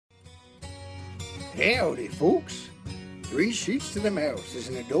Howdy, folks. Three Sheets to the Mouse is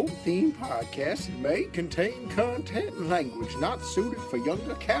an adult-themed podcast that may contain content and language not suited for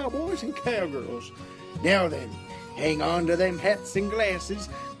younger cowboys and cowgirls. Now then, hang on to them hats and glasses,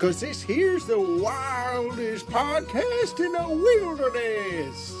 cause this here's the wildest podcast in the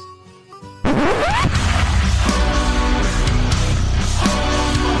wilderness.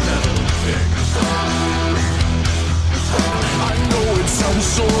 I know it sounds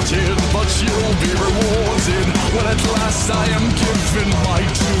sordid, but you'll be rewarded when at last I am given my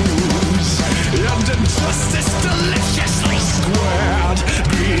dues. And injustice deliciously squared,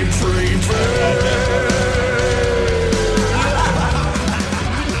 be prepared.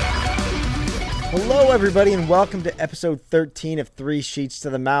 Hello, everybody, and welcome to episode 13 of Three Sheets to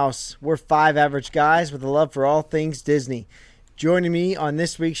the Mouse. We're five average guys with a love for all things Disney. Joining me on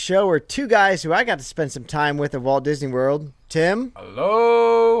this week's show are two guys who I got to spend some time with at Walt Disney World. Tim.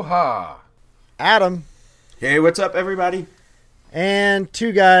 Aloha. Adam. Hey, what's up, everybody? And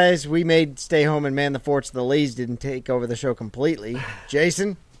two guys we made stay home and man the forts so the ladies didn't take over the show completely.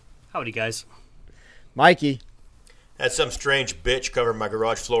 Jason. Howdy, guys. Mikey. Had some strange bitch cover my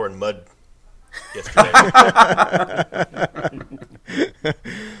garage floor in mud yesterday.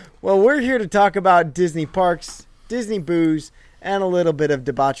 Well, we're here to talk about Disney parks, Disney booze, and a little bit of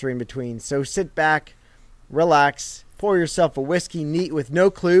debauchery in between. So sit back, relax, pour yourself a whiskey neat with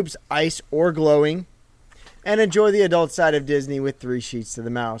no clubs, ice, or glowing, and enjoy the adult side of Disney with Three Sheets to the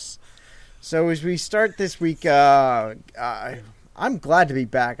Mouse. So as we start this week, I'm glad to be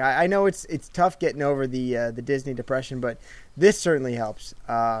back. I know it's tough getting over the Disney depression, but this certainly helps.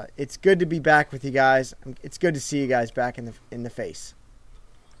 It's good to be back with you guys. It's good to see you guys back in the face.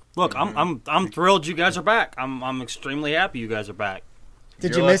 Look, I'm thrilled you guys are back. I'm extremely happy you guys are back.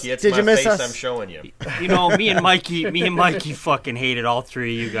 Did You're you miss? lucky it's Did my you miss face us? I'm showing you. You know, me and Mikey fucking hated all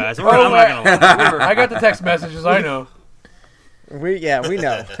three of you guys. I'm not gonna lie. I got the text messages, I know. We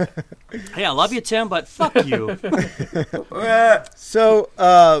know. Hey, I love you, Tim, but fuck you.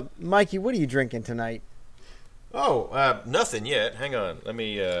 So, Mikey, what are you drinking tonight? Oh, nothing yet. Hang on. Let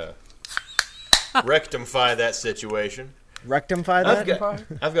me rectify that situation. Rectify that?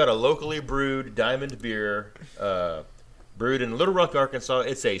 I've got a locally brewed diamond beer brewed in Little Rock, Arkansas.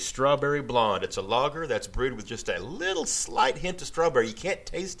 It's a strawberry blonde. It's a lager that's brewed with just a little slight hint of strawberry. You can't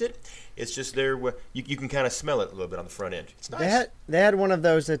taste it. It's just there. You can kind of smell it a little bit on the front end. It's nice. They had one of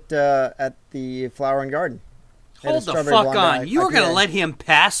those at the Flower and Garden. They had a Hold the strawberry fuck blonde on. You were IPA. gonna let him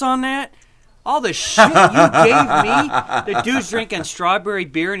pass on that? All the shit you gave me? The dude's drinking strawberry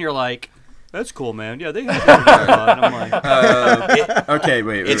beer, and you're like, that's cool, man. Yeah, they have that. And I'm like, Okay,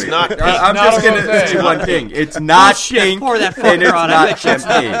 wait. It's not pink. I'm Not just a going to rosé. say one thing. It's not bullshit. pink, Pour that and it's fucker on. I not bet you it's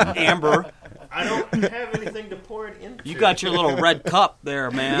champagne. amber. I don't have anything to pour it into. You got your little red cup there,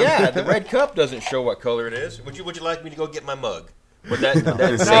 man. Yeah, the red cup doesn't show what color it is. Would you like me to go get my mug? Would that No,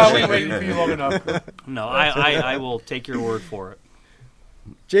 we satiate waited you? for you long enough. No, I will take your word for it.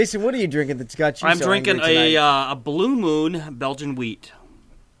 Jason, what are you drinking that's got you I'm so drinking angry tonight? a Blue Moon Belgian wheat.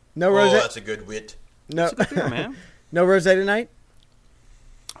 No Oh, rosé. that's a good wit. No, It's a good beer, man. no rosé tonight.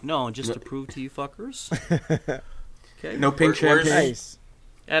 No, just to prove to you fuckers. Okay. No pink Where's- champagne. Nice.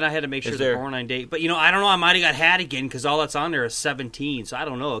 And I had to make sure Is the there- born on date. But, I don't know. I might have got had again because all that's on there is 17. So I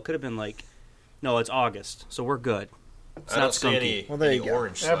don't know. It could have been like, no, it's August. So we're good. It's I not don't see skunky. any, Well, there any you go.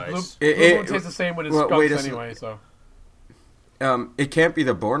 orange Yeah, Blue slice. Moon tastes the same with its well, wait skunks a sec- anyway, so. It can't be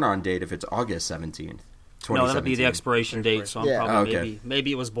the born-on date if it's August 17th. No, that'll be the 2017. expiration date. So I'm Yeah. probably Oh, okay.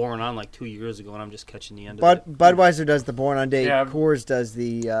 maybe it was born on like 2 years ago, and I'm just catching the end of But it. Budweiser does the born on date. Yeah. Coors does the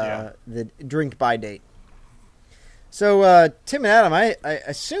Yeah. the drink by date. So Tim and Adam, I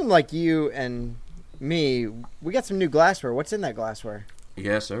assume like you and me, we got some new glassware. What's in that glassware?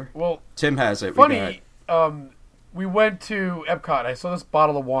 Yes, sir. Well, Tim has it. funny, we went to Epcot. I saw this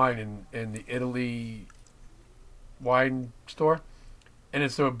bottle of wine in the Italy wine store, and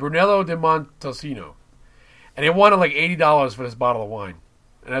it's a Brunello di Montalcino. And they wanted like $80 for this bottle of wine.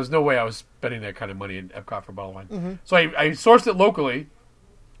 And there's no way I was spending that kind of money in Epcot for a bottle of wine. Mm-hmm. So I sourced it locally,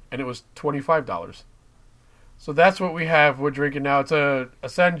 and it was $25. So that's what we have. We're drinking now. It's a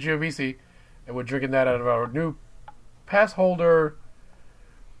Sangiovese, and we're drinking that out of our new pass holder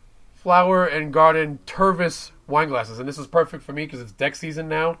Flower and Garden Tervis wine glasses. And this is perfect for me because it's deck season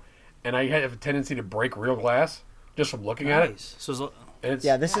now, and I have a tendency to break real glass just from looking at it. Nice. So And it's,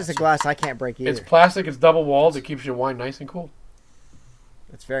 Yeah, this is a glass I can't break either. it's plastic. It's double walled. It keeps your wine nice and cool.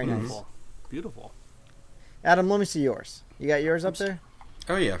 It's very nice. beautiful. Beautiful. Adam, let me see yours. You got yours up there?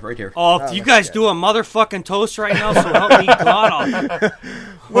 Oh yeah, right here. Oh, if you guys do a motherfucking toast right now, so help me God.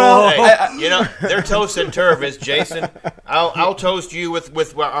 Hey, their toast and turf is Jason. I'll toast you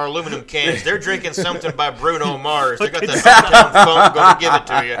with our aluminum cans. They're drinking something by Bruno Mars. They got the Suntown Funk. Going to give it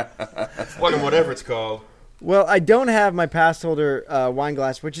to you. Fucking whatever it's called. Well, I don't have my pass holder wine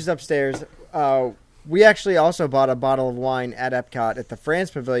glass, which is upstairs. We actually also bought a bottle of wine at Epcot at the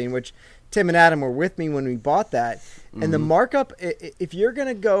France Pavilion, which Tim and Adam were with me when we bought that. Mm-hmm. And the markup, if you're going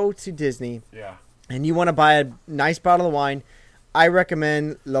to go to Disney and you want to buy a nice bottle of wine, I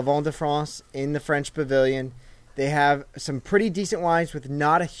recommend Le Vin de France in the French Pavilion. They have some pretty decent wines with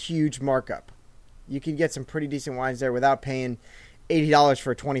not a huge markup. You can get some pretty decent wines there without paying $80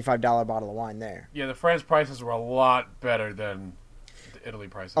 for a $25 bottle of wine there. Yeah, the France prices were a lot better than the Italy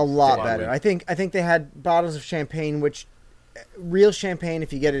prices. A lot better. I think they had bottles of champagne, which real champagne,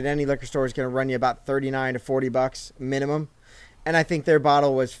 if you get it at any liquor store, is going to run you about $39 to $40 minimum. And I think their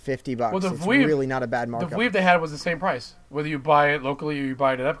bottle was $50. Well, it's really not a bad markup. The Vouivre they had was the same price, whether you buy it locally or you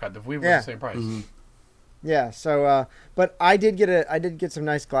buy it at Epcot. The Vouivre was the same price. Mm-hmm. Yeah. So, but I did get some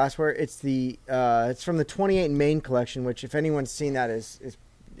nice glassware. It's it's from the 28 Main collection, which if anyone's seen that is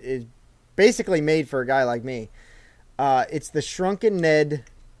basically made for a guy like me. It's the Shrunken Ned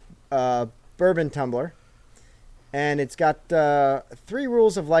bourbon tumbler. And it's got 3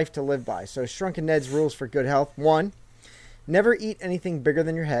 rules of life to live by. So Shrunken Ned's rules for good health. 1, never eat anything bigger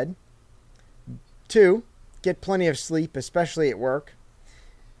than your head. 2, get plenty of sleep, especially at work.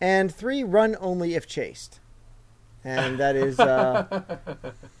 And 3, run only if chased. And that is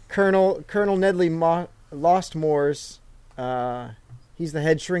Colonel Nedley Lost Moors. He's the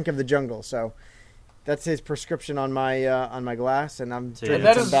head shrink of the jungle. So that's his prescription on my glass, and I'm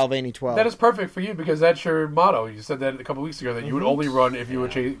drinking some Balvenie 12. That is perfect for you because that's your motto. You said that a couple weeks ago that you would only run if you were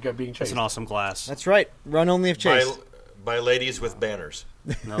being chased. It's an awesome glass. That's right. Run only if chased. By ladies with banners.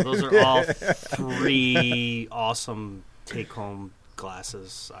 No, those are all 3 awesome take-home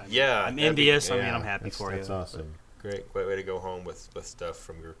glasses. I'm envious. I'm happy for you. That's awesome. Great way to go home with stuff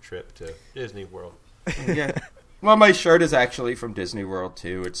from your trip to Disney World. Yeah. Well, my shirt is actually from Disney World,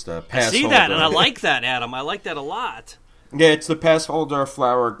 too. It's the pass holder. I see that, and I like that, Adam. I like that a lot. Yeah, it's the pass holder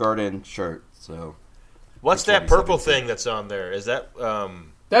flower garden shirt. So, what's that purple thing that's on there? Is that...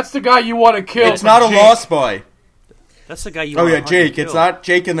 That's the guy you want to kill. It's not Jake. A Lost Boy. That's the guy you want to kill. Oh, yeah, Jake. It's not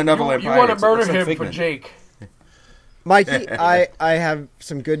Jake in the Neverland Pirates. You want to murder him for Jake. Mikey, I have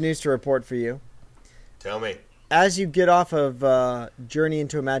some good news to report for you. Tell me. As you get off of Journey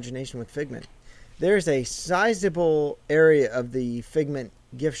into Imagination with Figment, there's a sizable area of the Figment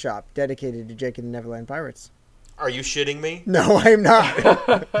gift shop dedicated to Jake and the Neverland Pirates. Are you shitting me? No, I'm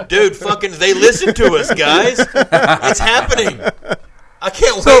not. Dude, fucking, they listen to us, guys. It's happening. I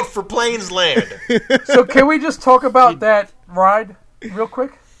can't wait for Plains Land. So can we just talk about that ride real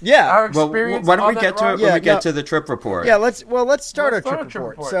quick? Yeah. Our experience. Why don't we get to it when we get to the trip report? Yeah, let's start our trip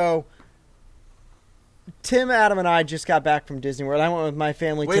report. So Tim, Adam, and I just got back from Disney World. I went with my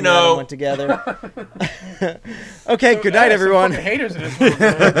family. Tim and Adam went together. Okay, good night, everyone. Haters in this room.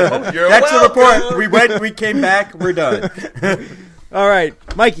 That's the report. We came back. We're done. All right,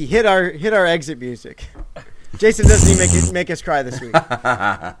 Mikey, hit our exit music. Jason doesn't even make us cry this week.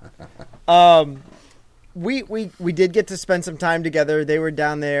 We did get to spend some time together. They were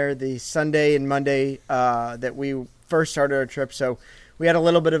down there the Sunday and Monday that we first started our trip, so we had a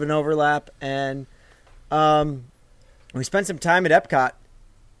little bit of an overlap, and we spent some time at Epcot.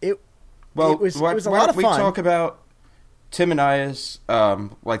 It was a lot of fun. We talk about Tim and I's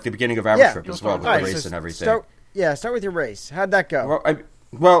like the beginning of our trip as well with the race and everything. Start with your race. How'd that go?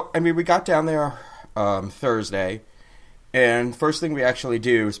 Well, we got down there Thursday, and first thing we actually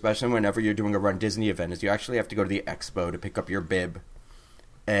do, especially whenever you're doing a Run Disney event, is you actually have to go to the expo to pick up your bib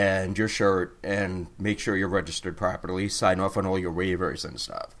and your shirt and make sure you're registered properly, sign off on all your waivers and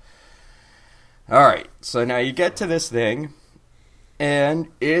stuff. All right, so now you get to this thing, and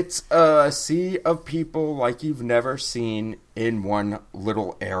it's a sea of people like you've never seen in one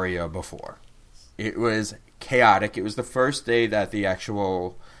little area before. It was chaotic. It was the first day that the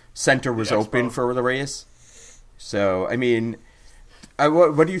actual center was open for the race. So, I mean,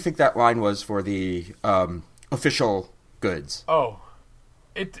 what do you think that line was for the official goods? Oh,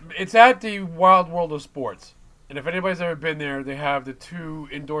 it's at the Wild World of Sports. And if anybody's ever been there, they have the 2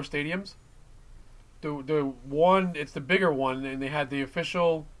 indoor stadiums. The one, it's the bigger one, and they had the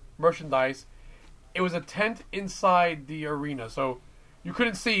official merchandise. It was a tent inside the arena, so you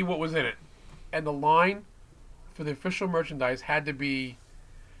couldn't see what was in it. And the line for the official merchandise had to be,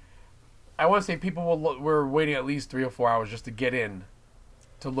 I want to say people were waiting at least 3 or 4 hours just to get in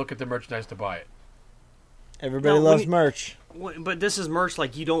to look at the merchandise to buy it. Everybody No, loves we- merch. But this is merch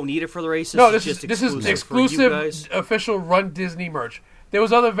like you don't need it for the race. No, This this is is just this is exclusive for you guys. exclusive official Run Disney merch. There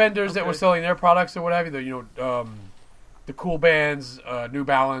was other vendors that were Okay. selling their products or what have you. The Cool Bands, New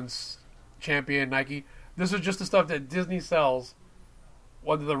Balance, Champion, Nike. This is just the stuff that Disney sells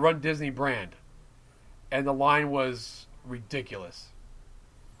under the Run Disney brand, and the line was ridiculous.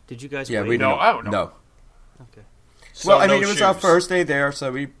 Did you guys? Yeah, wait? we No, didn't. I don't know. No. Okay. Well, So I mean, no it was our shoes. first day there,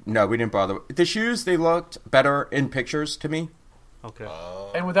 so we didn't bother. The shoes, they looked better in pictures to me. Okay.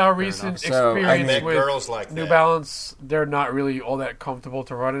 And with our recent enough. So, I experience met with girls like New that. Balance, they're not really all that comfortable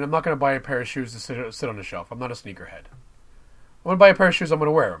to run. And I'm not going to buy a pair of shoes to sit on the shelf. I'm not a sneakerhead. I'm going to buy a pair of shoes. I'm going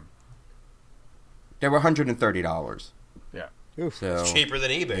to wear them. They were $130. Yeah. So It's cheaper than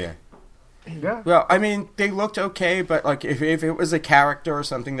eBay. yeah. Yeah. Well, I mean, they looked okay, but like if it was a character or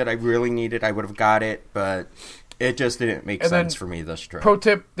something that I really needed, I would have got it. But it just didn't make And then sense for me this trip. Pro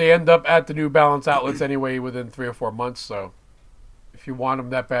tip: they end up at the New Balance outlets anyway within 3 or 4 months. So if you want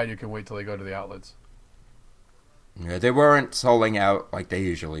them that bad, you can wait till they go to the outlets. Yeah, they weren't selling out like they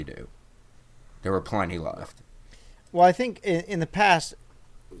usually do. There were plenty left. Well, I think in the past,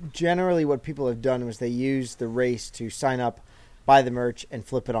 generally what people have done was they use the race to sign up, buy the merch, and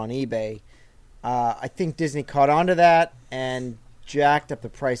flip it on eBay. I think Disney caught on to that and jacked up the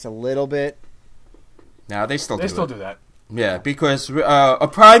price a little bit. Now they still They still it. do that. Yeah, because a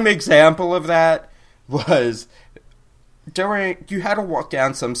prime example of that was you had to walk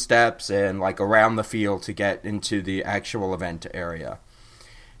down some steps and like around the field to get into the actual event area.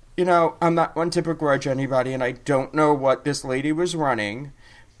 You know, I'm not one to begrudge anybody, and I don't know what this lady was running,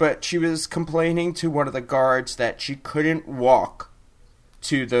 but she was complaining to one of the guards that she couldn't walk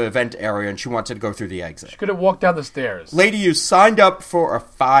to the event area and she wanted to go through the exit. She could have walked down the stairs. Lady, you signed up for a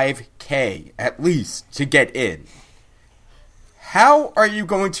 5K at least to get in. How are you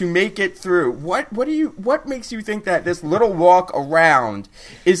going to make it through? What makes you think that this little walk around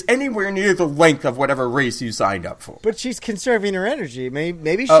is anywhere near the length of whatever race you signed up for? But she's conserving her energy.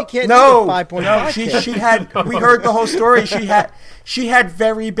 Maybe she can't no, do the 5.5. no, she had. We heard the whole story. She had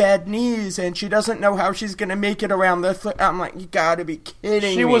very bad knees, and she doesn't know how she's going to make it around the. I'm like, you got to be kidding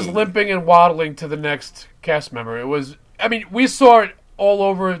me. She was limping and waddling to the next cast member. It was. I mean, we saw it all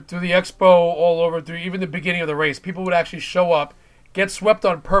over through the expo, all over through even the beginning of the race. People would actually show up, get swept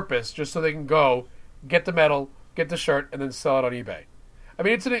on purpose just so they can go, get the medal, get the shirt, and then sell it on eBay. I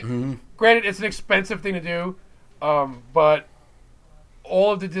mean, granted, it's an expensive thing to do, but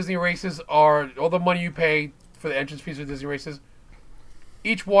all of the Disney races are, all the money you pay for the entrance fees for Disney races,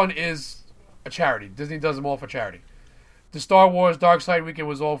 each one is a charity. Disney does them all for charity. The Star Wars Dark Side Weekend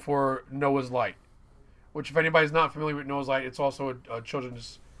was all for Noah's Light, which if anybody's not familiar with Noah's Light, it's also a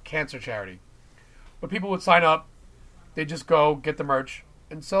children's cancer charity. But people would sign up, they just go get the merch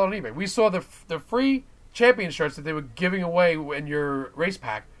and sell it on eBay. We saw the free champion shirts that they were giving away in your race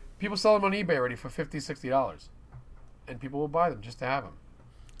pack. People sell them on eBay already for $50, $60, and people will buy them just to have them.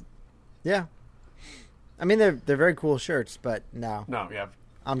 Yeah. I mean, they're very cool shirts, but no, No, yeah.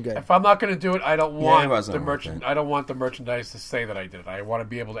 I'm good. If I'm not going to do it, I don't want wasn't the worth it. I don't want the merchandise to say that I did it. I want to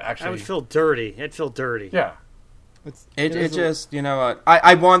be able to I actually. would feel dirty. It'd feel dirty. Yeah. It is a- just, you know what?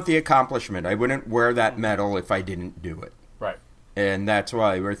 I want the accomplishment. I wouldn't wear that medal if I didn't do it. Right. And that's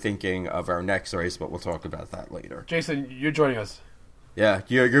why we're thinking of our next race, but we'll talk about that later. Jason, you're joining us. Yeah,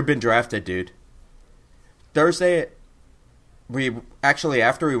 you've been drafted, dude. Thursday,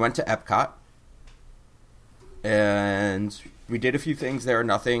 after we went to Epcot, and we did a few things there,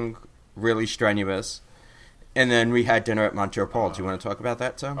 nothing really strenuous. And then we had dinner at Monsieur Paul. Do you want to talk about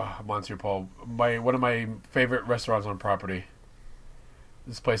that, Tom? Oh, Monsieur Paul, one of my favorite restaurants on property.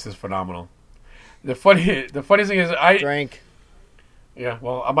 This place is phenomenal. The funniest thing is Drink. yeah.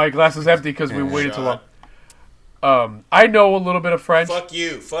 Well, my glass is empty because we waited too long. I know a little bit of French. Fuck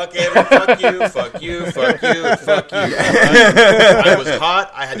you. Fuck every. Fuck you. Fuck you. Fuck you. Fuck you. I was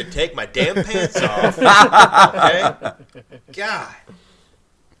hot. I had to take my damn pants off. Okay? God.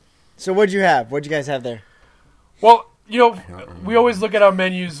 So what'd you have? What'd you guys have there? Well, you know, we always look at our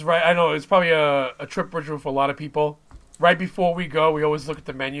menus, right? I know it's probably a trip ritual for a lot of people. Right before we go, we always look at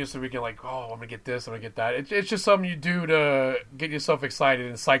the menu so we can like, oh, I'm going to get this, I'm going to get that. It's just something you do to get yourself excited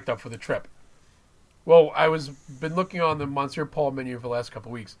and psyched up for the trip. Well, been looking on the Monsieur Paul menu for the last couple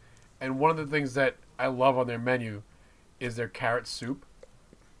of weeks, and one of the things that I love on their menu is their carrot soup.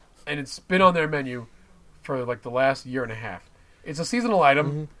 And it's been on their menu for like the last year and a half. It's a seasonal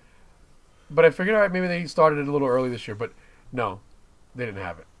item, but I figured out maybe they started it a little early this year, but no, they didn't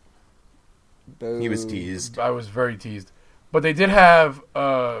have it. He was teased. I was very teased. But they did have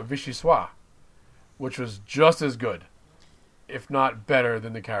vichyssoise, which was just as good, if not better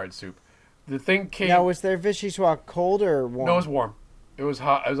than the carrot soup. The thing came. Now, was their vichyssoise cold or warm? No, it was warm. It was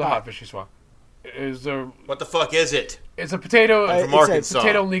hot. It was a hot vichyssoise. It was a. What the fuck is it? It's a potato. I'm from it's a Arkansas.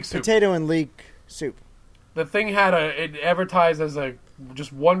 Potato leek soup. Potato and leek soup. The thing had it advertised as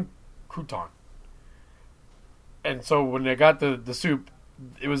just one crouton. And so when I got the soup,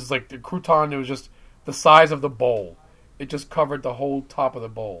 it was like the crouton, it was just the size of the bowl. It just covered the whole top of the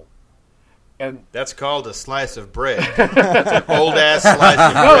bowl. And That's called a slice of bread. That's an old ass slice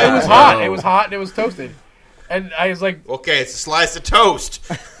of no, bread. it was hot. It was hot and it was toasted. And I was like, Okay, it's a slice of toast.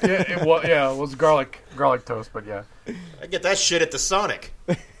 it was garlic toast, but yeah. I get that shit at the Sonic.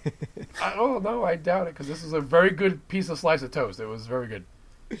 No, I doubt it because this is a very good piece of slice of toast. It was very good.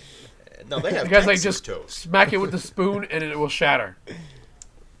 No, they have Because Texas just toast. smack it with the spoon and it will shatter.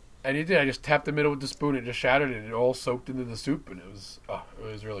 And he did. I just tapped the middle with the spoon. It just shattered and it all soaked into the soup, and it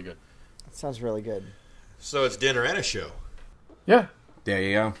was really good. That sounds really good. So it's dinner and a show. Yeah, There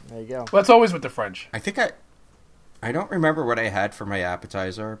you go. There you go. well, that's always with the French. I think I don't remember what I had for my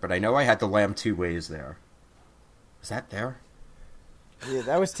appetizer, but I know I had the lamb 2 ways there. Was that there? Yeah,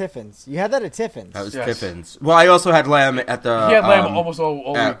 that was Tiffin's. You had that at Tiffin's. That was Yes. Tiffin's. Well, I also had lamb at the He had lamb almost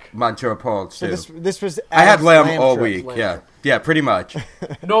all at week. Monsieur Paul's so too. this was. I had Adam's lamb all trip. week. Lamb Yeah, trip. yeah, pretty much.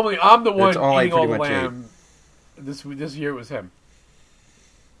 Normally, I'm the one That's all I eating all the pretty much lamb. This year it was him.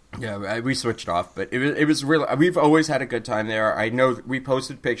 Yeah, we switched off, but it was really. We've always had a good time there. I know we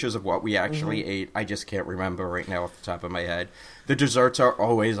posted pictures of what we actually ate. I just can't remember right now off the top of my head. The desserts are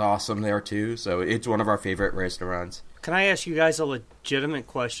always awesome there too, so it's one of our favorite restaurants. Can I ask you guys a legitimate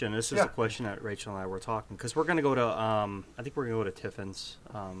question? This is Yeah. a question that Rachel and I were talking because we're going to go to. I think we're going to go to Tiffin's.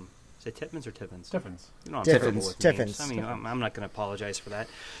 Is it Tiffins or Tiffins? Tiffins. You know, I'm Tiffins. terrible with Tiffins. names. I mean, I'm not going to apologize for that.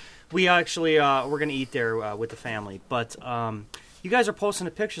 We actually we're going to eat there with the family, but you guys are posting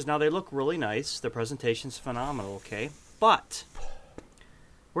the pictures now. They look really nice. The presentation's phenomenal. Okay, but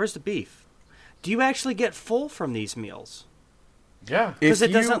where's the beef? Do you actually get full from these meals? Yeah. Because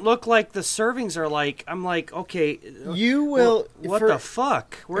If it doesn't look like the servings are like. I'm like, okay, You will. What for, the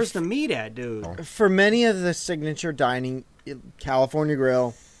fuck? Where's the meat at, dude? For many of the signature dining, California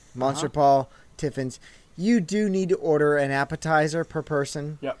Grill, Monster Paul, Tiffin's, you do need to order an appetizer per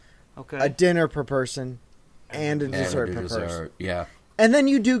person, Yep. Okay. a dinner per person, and a dessert And per a person. dessert, yeah. And then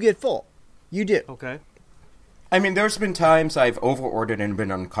you do get full. You do. Okay. I mean, there's been times I've over-ordered and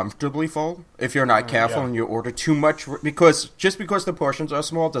been uncomfortably full. If you're not careful yeah. and you order too much, because the portions are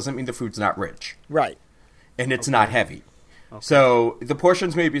small doesn't mean the food's not rich. Right. And it's not heavy. So the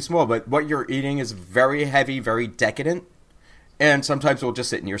portions may be small, but what you're eating is very heavy, very decadent, and sometimes will just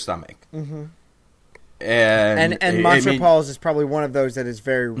sit in your stomach. Mm-hmm. And Monster Paul's is probably one of those that is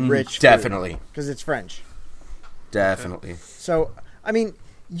very rich. Definitely. Because it's French. Definitely. So, I mean,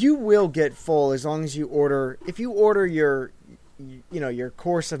 you will get full as long as you order. If you order your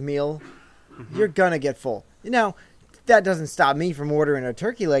course of meal, you're gonna get full. Now, that doesn't stop me from ordering a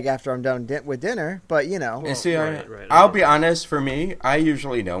turkey leg after I'm done with dinner. But You see, right. I'll be honest. For me, I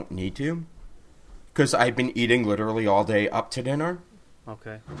usually don't need to, because I've been eating literally all day up to dinner.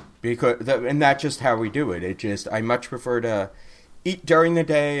 Okay. And that's just how we do it. I much prefer to eat during the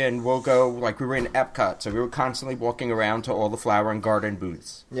day, and we'll go, like we were in Epcot, so we were constantly walking around to all the flower and garden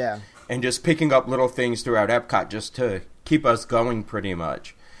booths. yeah, And just picking up little things throughout Epcot just to keep us going pretty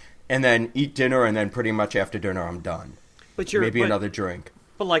much. And then eat dinner, and then pretty much after dinner I'm done. But Maybe another drink.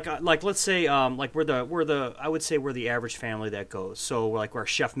 But like let's say like we're the I would say we're the average family that goes. So like we're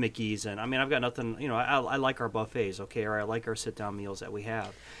Chef Mickey's, and I mean I've got nothing. I like our buffets, okay, or I like our sit down meals that we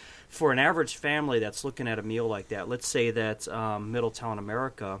have. For an average family that's looking at a meal like that, let's say that Middletown,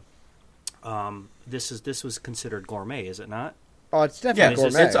 America, this was considered gourmet, is it not? oh, it's Yeah,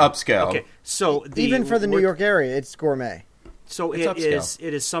 definitely gourmet. it's upscale. Okay, so Even for the New York area, it's gourmet. So It's upscale.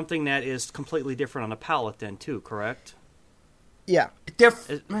 it is something that is completely different on the palate then too, correct? Yeah,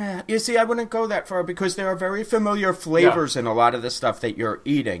 You see, I wouldn't go that far because there are very familiar flavors in a lot of the stuff that you're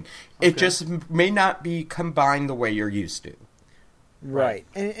eating. It just may not be combined the way you're used to. right.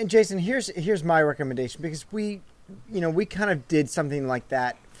 And Jason, here's my recommendation, because we kind of did something like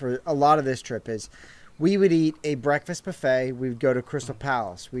that for a lot of this trip. Is we would eat a breakfast buffet. We would go to Crystal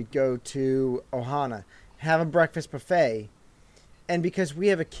Palace. We'd go to Ohana, have a breakfast buffet, and because we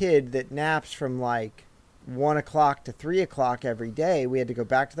have a kid that naps from like 1 o'clock to 3 o'clock every day, we had to go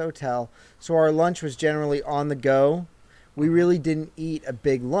back to the hotel. So our lunch was generally on the go. We really didn't eat a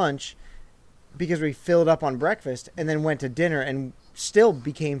big lunch because we filled up on breakfast and then went to dinner and still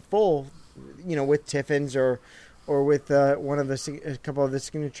became full, with Tiffin's or with a couple of the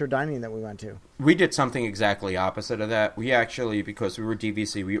signature dining that we went to. We did something exactly opposite of that. We actually, because we were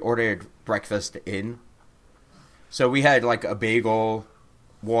DVC, we ordered breakfast in. So we had like a bagel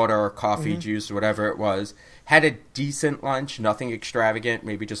water, coffee, juice, whatever it was. Had a decent lunch, nothing extravagant,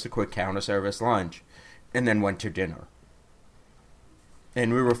 maybe just a quick counter service lunch, and then went to dinner.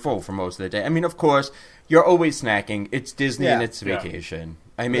 And we were full for most of the day. I mean, of course, you're always snacking. It's Disney and it's vacation.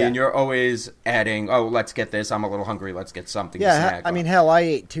 I mean, you're always adding, oh, let's get this. I'm a little hungry. Let's get something to snack on. I mean, hell, I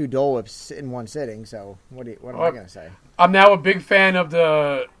ate 2 Dole Whips in one sitting, so what am I going to say? I'm now a big fan of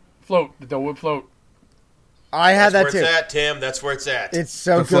the float, the Dole Whip float. I had that That's too. where it's at, Tim. That's where it's at. It's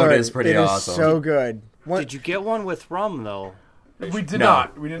so The good. float is pretty It is awesome. so good. Did you get one with rum though? We did No.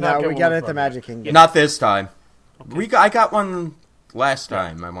 not. We did not. No, get we one got it with at the rum. Magic Kingdom. Not this time. I got one last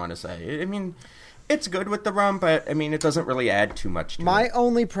time, I want to say. I mean, it's good with the rum, but, I mean, it doesn't really add too much to My it.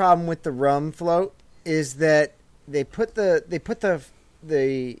 only problem with the rum float is that they put the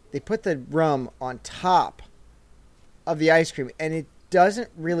rum on top of the ice cream, and it doesn't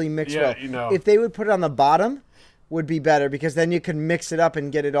really mix Yeah, well. you know. If they would put it on the bottom, would be better because then you can mix it up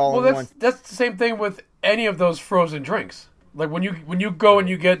and get it all Well, in one. that's the same thing with any of those frozen drinks. Like when you go and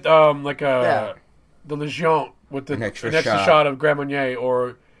you get the Legion with An extra shot of Grand Marnier,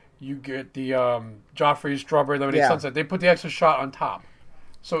 or you get the Joffrey's Strawberry Lemonade Sunset. They put the extra shot on top,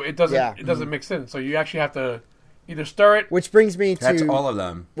 so it doesn't mix in. So you actually have to either stir it. Which brings me That's to all of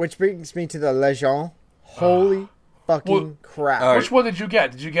them. the Legion. Holy fucking crap! Which one did you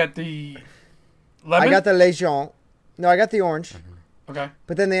get? Did you get the lemon? I got the Legion. No, I got the orange. Okay.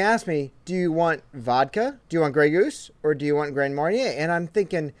 But then they asked me, do you want vodka? Do you want Grey Goose? Or do you want Grand Marnier? And I'm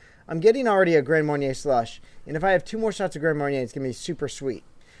thinking, I'm getting already a Grand Marnier slush. And if I have 2 more shots of Grand Marnier, it's going to be super sweet.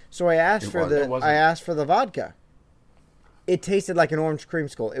 So I asked for the vodka. It tasted like an orange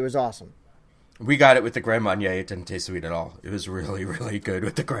creamsicle. It was awesome. We got it with the Grand Marnier. It didn't taste sweet at all. It was really, really good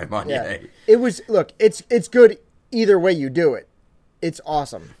with the Grand Marnier. Yeah. It was, look, it's good either way you do it. It's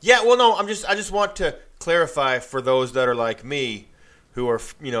awesome. Yeah, well, no, I just want to clarify for those that are like me, who are,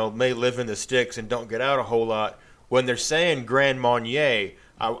 may live in the sticks and don't get out a whole lot. When they're saying Grand Marnier,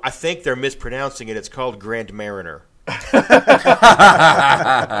 I think they're mispronouncing it. It's called Grand Mariner.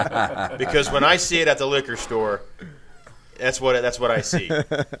 Because when I see it at the liquor store, that's what I see.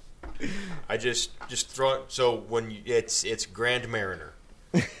 I just throw it. So when it's Grand Mariner.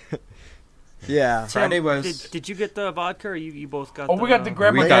 Yeah. Friday was... Did you get the vodka, or you both got? We got the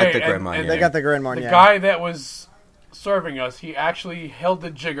Grand We Marnier. got the Grand Marnier. They got the Grand Marnier. The guy that was serving us, he actually held the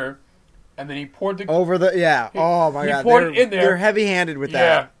jigger, and then he poured the Over the, oh my he God. poured it in there. They're heavy-handed with that.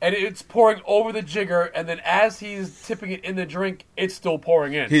 Yeah, and it's pouring over the jigger, and then as he's tipping it in the drink, it's still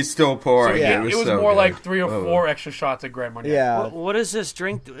pouring in. He's still pouring. So It it was so more good. like 3 or Oh. 4 extra shots of Grand Marnier. Yeah. What is this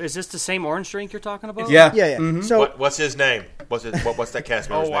drink? Is this the same orange drink you're talking about? Yeah. Yeah. Mhm. So What's his name? What's that cast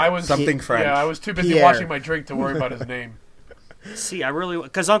member's name? I was Something French. Yeah, I was too busy Pierre. watching my drink to worry about his name. See, I really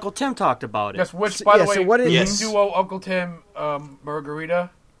because Uncle Tim talked about it. Yes, which by the way, so what is Yes. we do owe Uncle Tim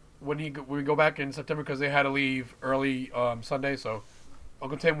margarita when we go back in September because they had to leave early Sunday. So,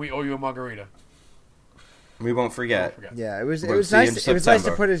 Uncle Tim, we owe you a margarita. We won't forget. Yeah, it was We'll nice. see you in It was nice to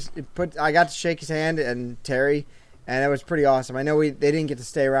September. I got to shake his hand and Terry, and it was pretty awesome. I know they didn't get to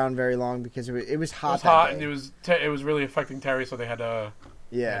stay around very long because it was hot. It was that hot day. and it was really affecting Terry, so they had to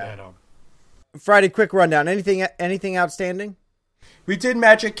head home. Friday, quick rundown. Anything outstanding? We did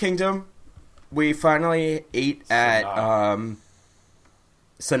Magic Kingdom. We finally ate at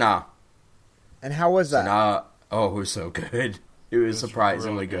Sanaa. And how was that? Sanaa. Oh, it was so good. It was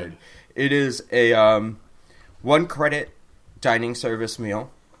surprisingly really good. It is a 1 credit dining service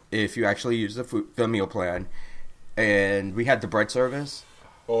meal if you actually use the meal plan. And we had the bread service.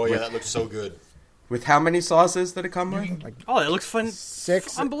 Oh yeah, that looks so good. With how many sauces did it come with? Oh, it looks fun.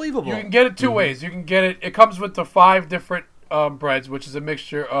 6. Unbelievable. You can get it 2 ways. You can get it. It comes with the 5 different breads, which is a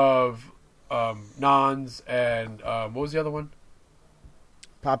mixture of naans and what was the other one?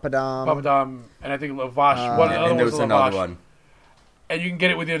 Papadam, and I think lavash. And there was another one. And you can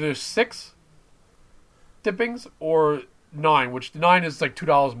get it with either 6 dippings or 9, which 9 is like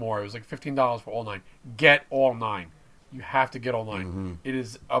 $2 more. It was like $15 for all 9. Get all 9. You have to get all 9. Mm-hmm. It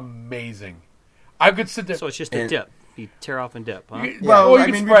is amazing. I could sit there. So it's just a dip. You tear off and dip, huh? Well, or you I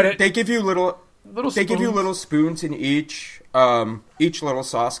can mean, spread it. they give you little spoons in each little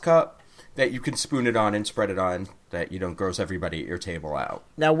sauce cup that you can spoon it on and spread it on, that you don't gross everybody at your table out.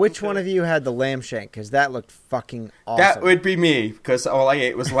 Now, which one of you had the lamb shank? Because that looked fucking awesome. That would be me, because all I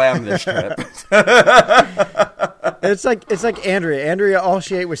ate was lamb this trip. It's like Andrea. Andrea, all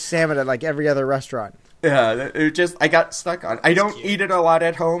she ate was salmon at like every other restaurant. Yeah, I got stuck on. I don't eat it a lot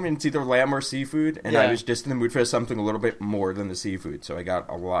at home. It's either lamb or seafood, and I Yeah. was just in the mood for something a little bit more than the seafood, so I got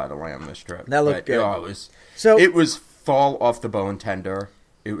a lot of lamb this trip. That looked good. It was fall off the bone tender.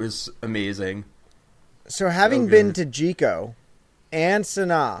 It was amazing. So having So been good. to Jico, and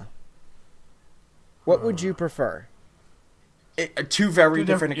Sanaa. What would you prefer? Two very Two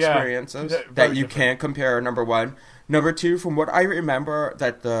different yeah, experiences very that you different. can't compare. Number one, number two. From what I remember,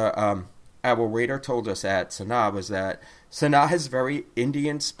 that the our waiter told us at Sanaa was that Sanaa has very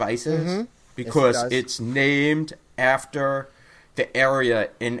Indian spices because Yes, it does. it's named after the area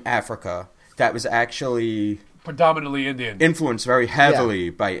in Africa that was actually Predominantly Indian. influenced very heavily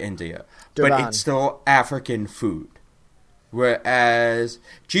by India, Durban. but it's still African food. Whereas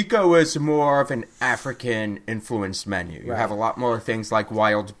Chico is more of an African-influenced menu. You Right. have a lot more things like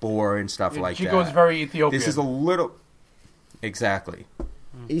wild boar and stuff like Chico that. is very Ethiopian. This is a little... Exactly.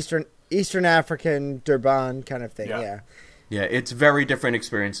 Eastern African Durban kind of thing. Yeah. Yeah. Yeah, it's very different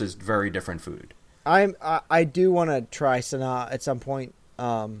experiences, very different food. I do want to try Sanaa at some point.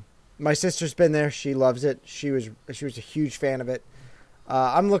 My sister's been there. She loves it. She was a huge fan of it.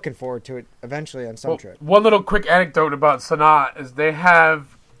 I'm looking forward to it eventually on some Well, trip. one little quick anecdote about Sanaa is they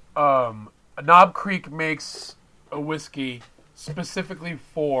have Knob Creek makes a whiskey specifically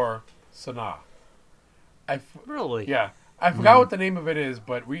for Sanaa. Really? Yeah, I forgot what the name of it is,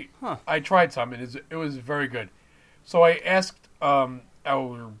 but I tried some and it was very good. So I asked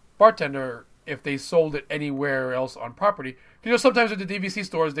our bartender if they sold it anywhere else on property. You know, sometimes at the DVC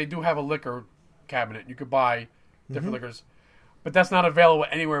stores they do have a liquor cabinet. You could buy different liquors, but that's not available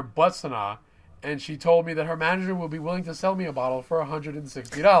anywhere but Sanaa. And she told me that her manager will be willing to sell me a bottle for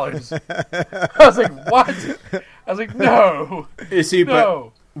 $160. I was like, what? I was like, no. You see,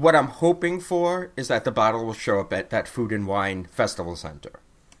 No. but what I'm hoping for is that the bottle will show up at that Food and Wine Festival Center.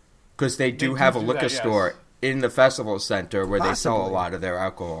 Because they do have a do liquor that, yes. store in the festival center where they sell a Possibly. lot of their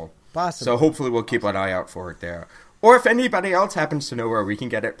alcohol. Possibly. So hopefully we'll keep an eye out for it there. Or if anybody else happens to know where we can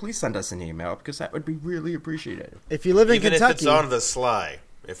get it, please send us an email because that would be really appreciated. If you live in Even Kentucky, if it's on the sly.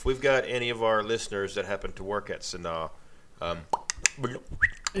 If we've got any of our listeners that happen to work at Sanaa,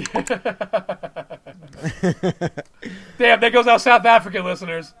 Damn, there goes our South African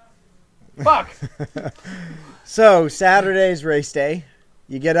listeners. Fuck. so Saturday's race day.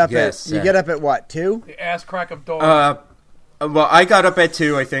 You get up Yes, at what, 2? The ass crack of dawn. Well, I got up at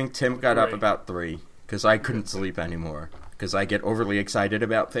 2. I think Tim got up 3. about 3 because I couldn't sleep anymore because I get overly excited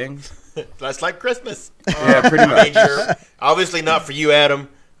about things. that's like Christmas. Yeah, pretty I mean, much. you're, obviously not for you, Adam.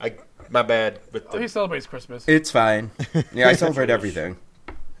 My bad. With He the, celebrates Christmas. It's fine. Yeah, I celebrate everything.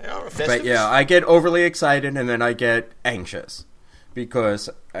 But Festivus? yeah, I get overly excited and then I get anxious because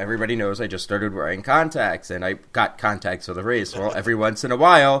everybody knows I just started wearing contacts and I got contacts for the race. Well, every once in a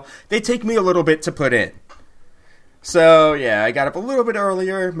while, they take me a little bit to put in. So yeah, I got up a little bit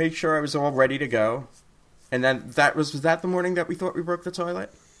earlier, make sure I was all ready to go. And then was that the morning that we thought we broke the toilet?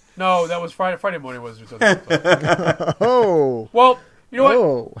 No, that was Friday. Friday morning was. Oh. Well, you know what?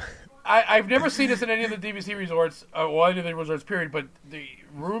 Oh. I've never seen this in any of the DVC resorts, or any of the resorts, period, but the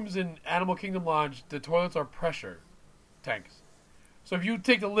rooms in Animal Kingdom Lodge, the toilets are pressure tanks. So if you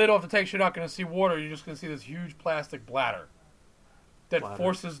take the lid off the tanks, you're not going to see water. You're just going to see this huge plastic bladder that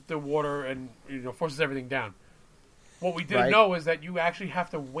forces the water and forces everything down. What we didn't Right. know is that you actually have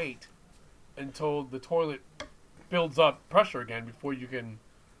to wait until the toilet builds up pressure again before you can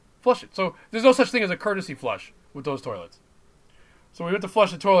flush it. So there's no such thing as a courtesy flush with those toilets. So we went to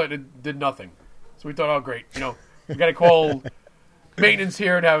flush the toilet and it did nothing. So we thought, oh great, we got to call maintenance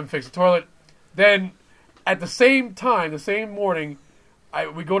here and have them fix the toilet. Then at the same time, the same morning,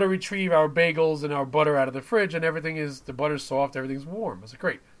 we go to retrieve our bagels and our butter out of the fridge, and the butter's soft, everything's warm. I was like,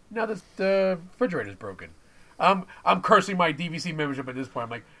 great. Now the refrigerator's broken. I'm cursing my DVC membership at this point. I'm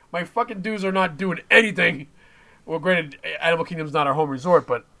like, my fucking dues are not doing anything. Well, granted, Animal Kingdom's not our home resort,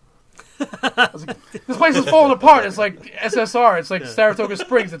 but I was like, this place is falling apart. It's like SSR. It's like Saratoga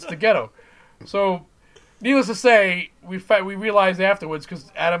Springs. It's the ghetto. So, needless to say, we realized afterwards,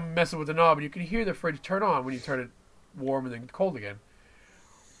 because Adam messing with the knob, and you can hear the fridge turn on when you turn it warm and then cold again.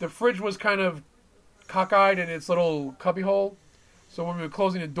 The fridge was kind of cockeyed in its little cubby hole. So when we were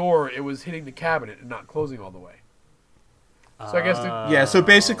closing the door, it was hitting the cabinet and not closing all the way. So I guess Yeah, so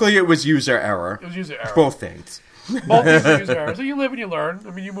basically it was user error. it was user error. Both things. Both things are user error. So you live and you learn.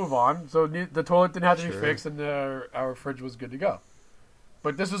 I mean, you move on. So the toilet didn't have to be fixed, and our fridge was good to go.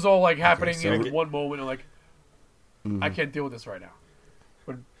 But this is all like happening so- in one moment. And like, I can't deal with this right now.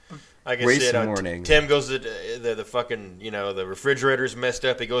 But I can Race see it. morning. Tim goes to the fucking, the refrigerator's messed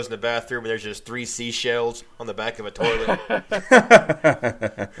up. He goes in the bathroom and there's just 3 seashells on the back of a toilet.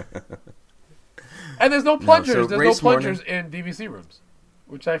 and there's no plungers. so there's no race plungers in DVC rooms,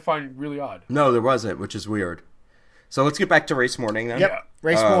 which I find really odd. No, there wasn't, which is weird. So let's get back to race morning then. Yep. Yeah.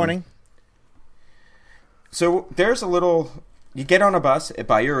 Race morning. So there's a little you get on a bus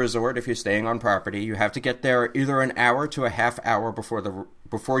by your resort if you're staying on property. You have to get there either an hour to a half hour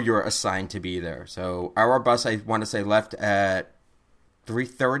before you're assigned to be there. So our bus, I want to say, left at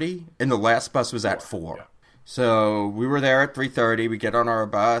 3:30, and the last bus was at 4. Yeah. So we were there at 3:30. We get on our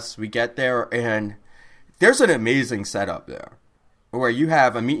bus. We get there, and there's an amazing setup there, where you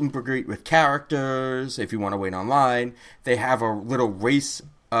have a meet and greet with characters. If you want to wait online, they have a little race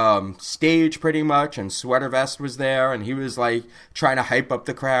stage pretty much, and Sweater Vest was there, and he was like trying to hype up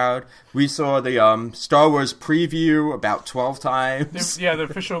the crowd. We saw the Star Wars preview about 12 times. Yeah, the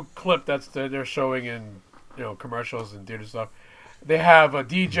official clip they're showing in commercials and theater stuff. They have a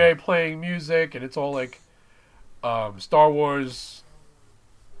DJ playing music, and it's all like Star Wars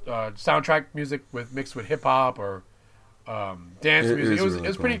soundtrack music mixed with hip hop or dance music. It was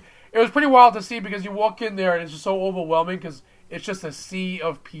really pretty. cool. It was pretty wild to see because you walk in there and it's just so overwhelming because it's just a sea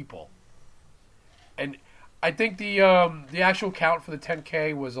of people. And I think the actual count for the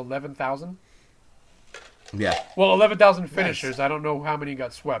 10K was 11,000. Yeah. Well, 11,000 finishers. Nice. I don't know how many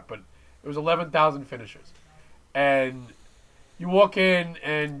got swept, but it was 11,000 finishers. And you walk in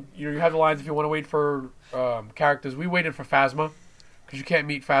and you have the lines if you want to wait for characters. We waited for Phasma because you can't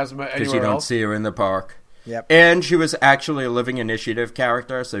meet Phasma anywhere else. Because you don't see her in the park. Yep. And she was actually a Living Initiative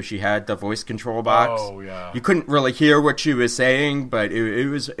character, so she had the voice control box. Oh, yeah. You couldn't really hear what she was saying, but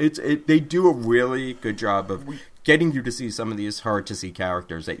they do a really good job of getting you to see some of these hard-to-see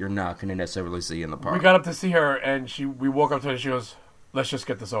characters that you're not going to necessarily see in the park. We got up to see her, and we woke up to her, and she goes, "Let's just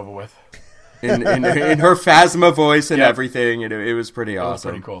get this over with." In her Phasma voice and Yep. everything, it was pretty awesome. It was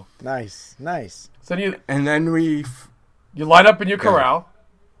pretty cool. Nice. So then we line up in your corral.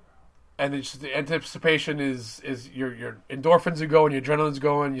 And it's just the anticipation is your endorphins are going, your adrenaline's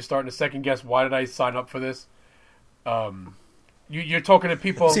going. You're starting to second guess, why did I sign up for this? You're talking to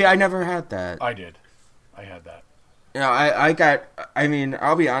people. See, I never had that. I did. I had that. I mean,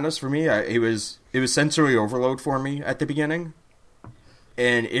 I'll be honest. For me, it was sensory overload for me at the beginning,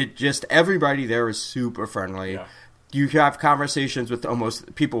 and everybody there is super friendly. Yeah. You have conversations with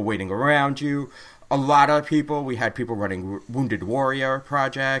almost people waiting around you. A lot of people. We had people running Wounded Warrior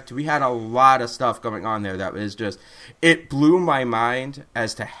Project. We had a lot of stuff going on there that was just... It blew my mind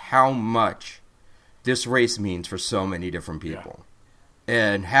as to how much this race means for so many different people. Yeah.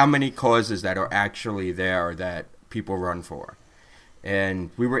 And how many causes that are actually there that people run for.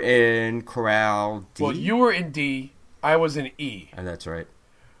 And we were in Corral D. Well, you were in D. I was in E. And that's right.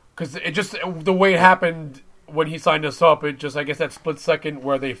 Because it just... The way it happened... When he signed us up, it just, I guess, that split second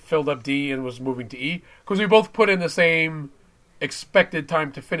where they filled up D and was moving to E. Because we both put in the same expected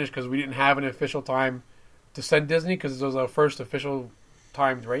time to finish because we didn't have an official time to send Disney because it was our first official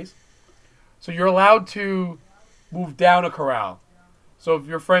timed race. So you're allowed to move down a corral. So if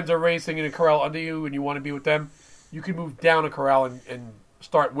your friends are racing in a corral under you and you want to be with them, you can move down a corral and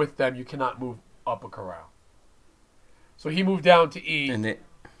start with them. You cannot move up a corral. So he moved down to E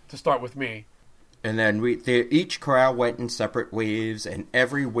to start with me. And then each corral went in separate waves, and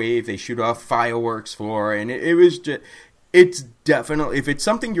every wave they shoot off fireworks for, and it was just, it's definitely, if it's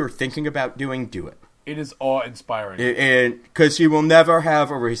something you're thinking about doing, do it. It is awe-inspiring. And because you will never have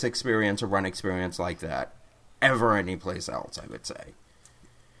a race experience or run experience like that ever anyplace else, I would say.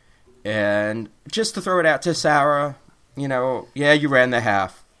 And just to throw it out to Sarah, you ran the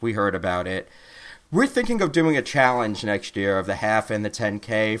half. We heard about it. We're thinking of doing a challenge next year of the half and the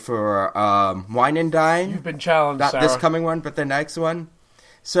 10K for Wine and Dine. You've been challenged, Not Sarah. this coming one, but the next one.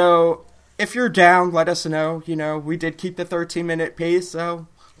 So if you're down, let us know. We did keep the 13-minute pace, so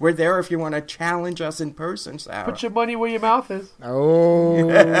we're there if you want to challenge us in person, Sarah. Put your money where your mouth is. Oh.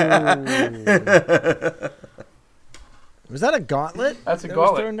 Was that a gauntlet? That's a that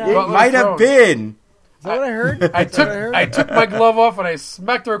gauntlet. was thrown down? It Gauntlet might have thrown. been. Is that what I heard? I took my glove off and I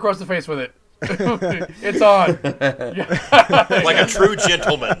smacked her across the face with it. It's on. Like a true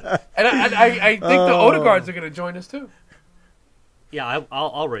gentleman. And I think the Odegaards are going to join us too. Yeah,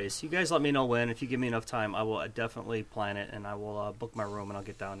 I'll race. You guys let me know when. If you give me enough time, I will definitely plan it, and I will book my room, and I'll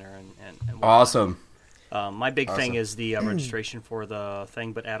get down there and watch. Awesome. My big thing is the registration for the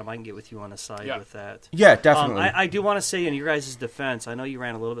thing, but Adam, I can get with you on the side with that. Yeah, definitely. I do want to say in your guys' defense, I know you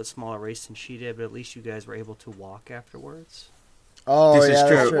ran a little bit smaller race than she did, but at least you guys were able to walk afterwards. Oh, This is yeah,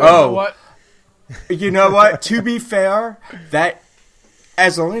 that's true. true. Oh. You know what? You know what? To be fair, that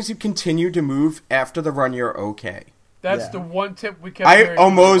as long as you continue to move after the run, you're okay. That's Yeah. the one tip we kept I hearing from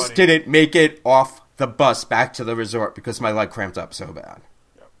almost everybody. didn't make it off the bus back to the resort because my leg cramped up so bad.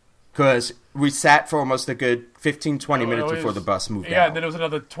 Because we sat for almost a good 15, 20 minutes It before was- the bus moved Yeah, out. and then it was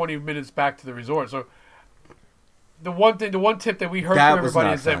another 20 minutes back to the resort. So the one tip that we heard That from was everybody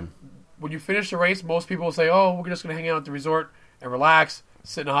not is that fun. when you finish the race, most people will say, "Oh, we're just going to hang out at the resort." and relax,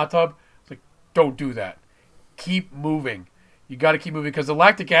 sit in a hot tub. It's like, don't do that. Keep moving. You got to keep moving because the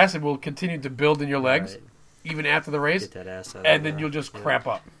lactic acid will continue to build in your legs Right. even after the race, Get that ass out and of then there. you'll just Yeah. cramp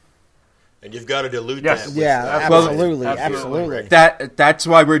up. And you've got to dilute Yes. that. With, Yeah, Absolutely. absolutely. That's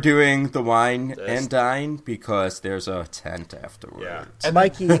why we're doing the wine That's- and dine, because there's a tent afterwards. Yeah.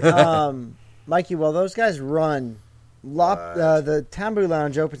 Mikey, Mikey, while those guys run, the Tambu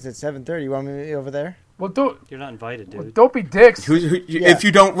Lounge opens at 7:30. You want me to be over there? Well, don't You're not invited, dude. don't be dicks. Yeah. If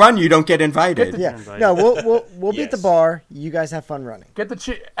you don't run, you don't get invited. Yeah. invited. No, we'll be at the Yes. bar. You guys have fun running. Get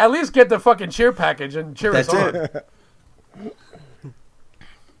the at least get the fucking cheer package and cheer That's us on. it.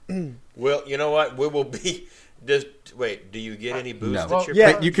 Well, you know what? We will be. Just wait. Do you get any booze? No. that you're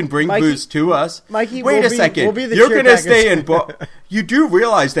Yeah. But you can bring Mikey- booze to us. Mikey, wait we'll a be- second. we'll be the You're cheer gonna stay package. in. You do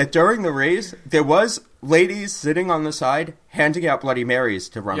realize that during the race, there was ladies sitting on the side handing out Bloody Marys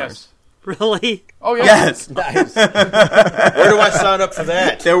to runners. Yes. Really? Oh yeah. Yes, Nice. Where do I sign up for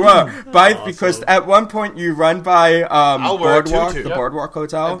that? there were. Because at one point you run by I'll wear a Boardwalk, tutu. the Yep. Boardwalk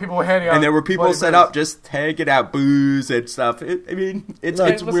Hotel, And people were handing out and there were people Bloody set Marys. up just handing out booze and stuff. It's Hey, it's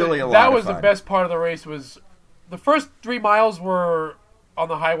listen, really a lot. That of was fun. the best part of the race. Was the first 3 miles were on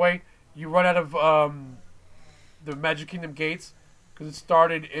the highway. You run out of the Magic Kingdom gates because it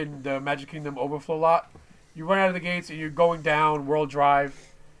started in the Magic Kingdom overflow lot. You run out of the gates and you're going down World Drive,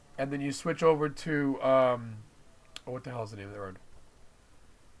 and then you switch over to what the hell is the name of the road?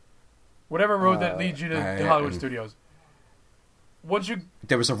 Whatever road that leads you to the Hollywood Studios. Once you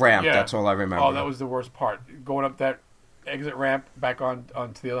There was a ramp. Yeah. That's all I remember. Oh, that was the worst part. Going up that exit ramp back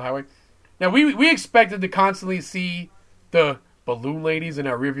onto the other highway. Now, we expected to constantly see the balloon ladies in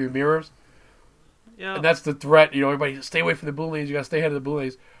our rearview mirrors. Yeah. And that's the threat. You know, everybody, stay away from the balloon ladies. You got to stay ahead of the balloon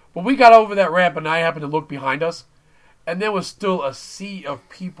ladies. But we got over that ramp, and I happened to look behind us. And there was still a sea of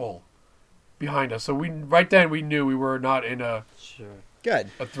people behind us. So right then we knew we were not in a Sure. Good.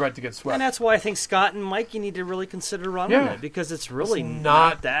 threat to get swept. And that's why I think Scott and Mike, you need to really consider running Yeah. it because it's really It's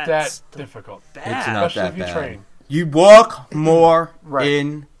not that that difficult. bad. It's not Especially that if you bad. train. You walk more Right.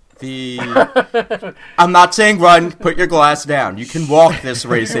 in the. I'm not saying run. Put your glass down. You can walk this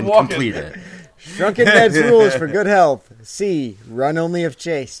race can and walk it. complete it. Drunken Ned's rules for good health. C. Run only if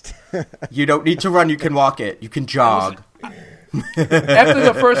chased. You don't need to run. You can walk it. You can jog. After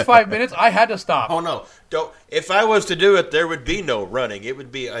the first 5 minutes, I had to stop. Oh no! Don't. If I was to do it, there would be no running. It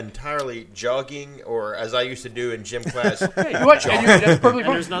would be entirely jogging, or as I used to do in gym class. You know what? And that's perfectly And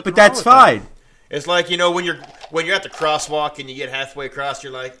fine. there's nothing But that's wrong with that. fine. It's like when you're at the crosswalk and you get halfway across,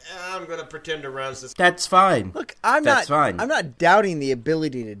 you're like, I'm going to pretend to run. This. That's fine. Look, I'm That's not. fine. I'm not doubting the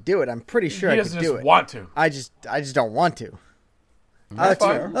ability to do it. I'm pretty sure He I doesn't could just do it. want to. I just don't want to. That's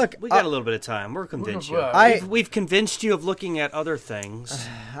fine. Look, We got a little bit of time. We're convinced you. I- We've convinced you of looking at other things.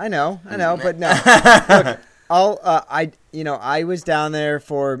 I know, but no. Look, I was down there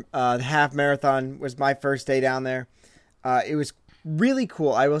for the half marathon. Was my first day down there. It was really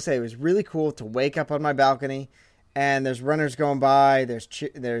cool. I will say it was really cool to wake up on my balcony, and there's runners going by. There's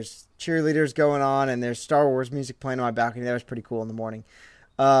cheerleaders going on, and there's Star Wars music playing on my balcony. That was pretty cool in the morning.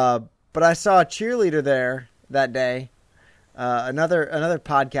 But I saw a cheerleader there that day. Another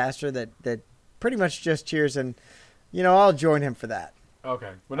podcaster that pretty much just cheers, and I'll join him for that.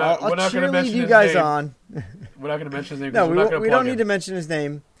 Okay. We're I'll not going to cheerlead mention you his guys name. on. We're not going to mention his name. No, We're not going to we don't need to mention his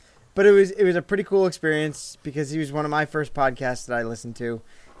name, but it was a pretty cool experience because he was one of my first podcasts that I listened to.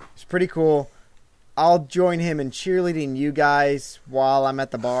 It's pretty cool. I'll join him in cheerleading you guys while I'm at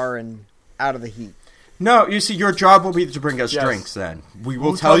the bar and out of the heat. No, you see, your job will be to bring us Yes. drinks then. We will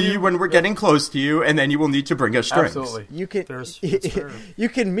We'll tell tell you you- when we're getting close to you, and then you will need to bring us drinks. Absolutely. You can That's fair. you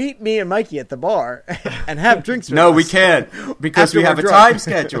can meet me and Mikey at the bar and have drinks with No, us. we can't because After we we're have a drunk. time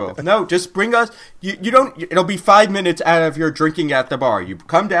schedule. No, just bring us. You don't. It'll be 5 minutes out of your drinking at the bar. You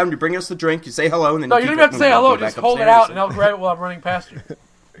come down, you bring us the drink, you say hello, and then No, you keep don't even have to it say moving. hello. Go back Just hold it upstairs. out, and I'll grab it while I'm running past you.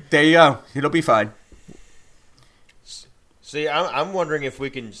 There you go. It'll be fine. See, I'm wondering if we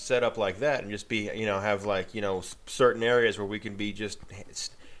can set up like that and just be, have certain areas where we can be just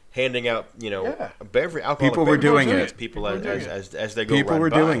handing out, Yeah. beverage, alcoholic People were beverages doing to it. People People were doing as they go People run were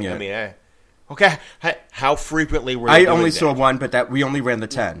by. doing it. I mean, okay, how frequently were they I doing only that? saw one, but we only ran the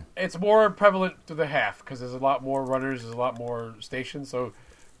 10. It's more prevalent to the half because there's a lot more runners, there's a lot more stations, so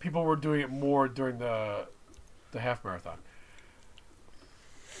people were doing it more during the half marathon.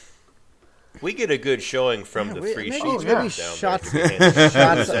 We get a good showing from Yeah, the we- free maybe- sheets maybe down shots- there.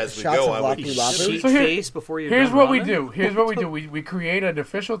 shots As we of go, I would Lapu be Lapu. Sheet So here- face before you're Here's done what we running? do. Here's what we do. We create an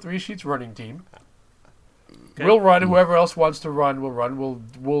official 3 Sheets running team. Okay. We'll run. Whoever else wants to run will run.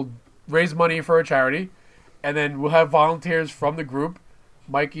 We'll raise money for a charity, and then we'll have volunteers from the group.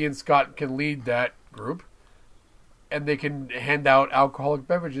 Mikey and Scott can lead that group, and they can hand out alcoholic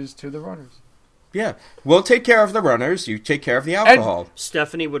beverages to the runners. Yeah, we'll take care of the runners. You take care of the alcohol.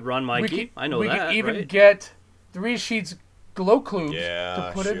 Stephanie would run Mikey. I know we that. could even right? get 3 sheets glow clues Yeah,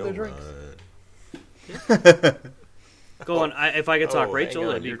 to put in the she'll drinks. run. Go on. If I could talk Oh, Rachel, hang on,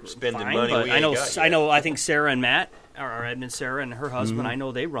 that'd be you're spending fine, money but we I ain't know. got I yet. know. I think Sarah and Matt, or Edmund, Sarah and her husband. I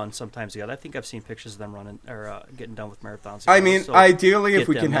know they run sometimes together. I think I've seen pictures of them running or getting done with marathons. I together, mean, so ideally, if get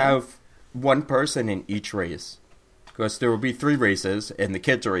we them can in. have one person in each race, because there will be 3 races and the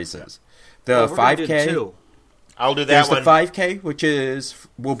kids' races. The Well, we're gonna do 5K. 2. I'll do that There's one. the 5K, which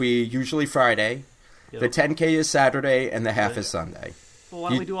will be usually Friday. Yep. The 10K is Saturday, and the half is Sunday. Well, why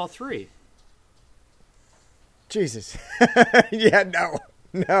don't we do all 3? Jesus. Yeah, no.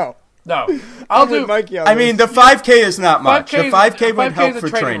 No, I'll I'm with do. Mikey on I mean, this. the 5K is not much. The 5K 5K would 5K help is a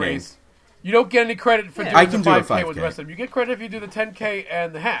for training. race. You don't get any credit for doing I the can do a 5K with the 5K. rest of them. You get credit if you do the 10K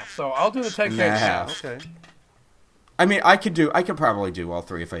and the half. So I'll do the 10K And and the the half. half. Okay. I mean, I could probably do all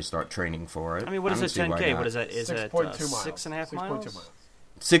 3 if I start training for it. I mean, what is don't a see why 10K? not. What is that? Is it 6.2 miles. 6.5 miles? 6.2 miles.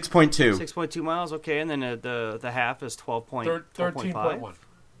 6.2. 6.2 miles. Okay, and then the half is 12.5. 13.1.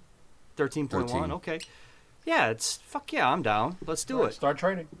 13.1. Okay. Yeah, it's fuck yeah. I'm down. Let's do it. Start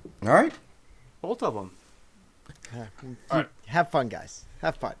training. All right. Both of them. Have fun, guys.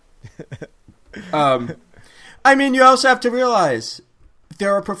 Have fun. I mean, you also have to realize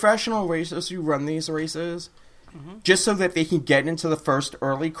there are professional racers who run these races just so that they can get into the first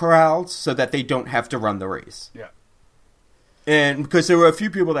early crowds so that they don't have to run the race. Yeah. And because there were a few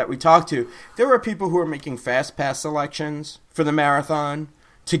people that we talked to, there were people who were making fast pass selections for the marathon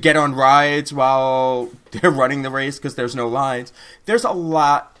to get on rides while they're running the race because there's no lines. It's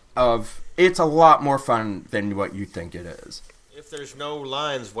a lot more fun than what you think it is. If there's no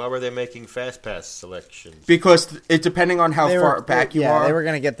lines, why were they making fast pass selections? Because it depending on how far back you are. they were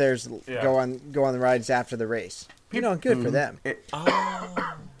going to get theirs, Yeah. go on the rides after the race. Good for them. It's for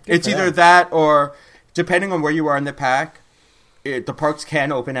either them. that or, depending on where you are in the pack, the parks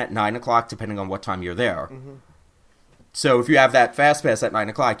can open at 9 o'clock depending on what time you're there. Mm-hmm. So if you have that fast pass at 9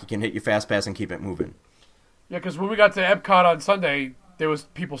 o'clock, you can hit your fast pass and keep it moving. Yeah, because when we got to Epcot on Sunday, there was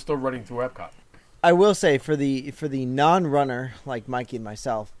people still running through Epcot. I will say for the non-runner like Mikey and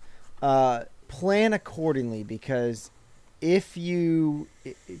myself, plan accordingly because if you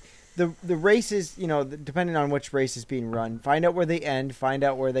the races, depending on which race is being run, find out where they end, find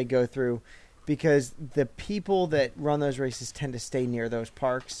out where they go through, because the people that run those races tend to stay near those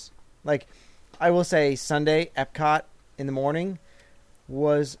parks. Like I will say, Sunday Epcot in the morning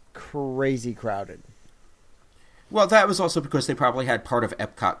was crazy crowded. Well, that was also because they probably had part of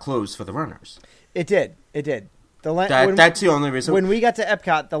Epcot closed for the runners. It did. That's the only reason. When we got to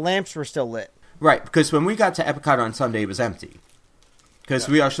Epcot, the lamps were still lit. Right, because when we got to Epcot on Sunday, it was empty. Because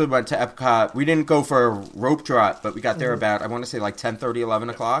we actually went to Epcot. We didn't go for a rope drop, but we got there about, I want to say, like 10:30, 11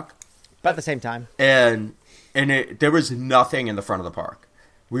 o'clock. About the same time. And there was nothing in the front of the park.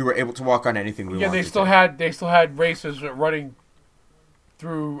 We were able to walk on anything we Yeah, wanted they still had races running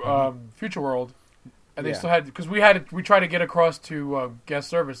through Future World, and they Yeah. still had because we tried to get across to guest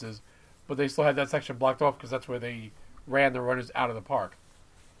services, but they still had that section blocked off because that's where they ran the runners out of the park.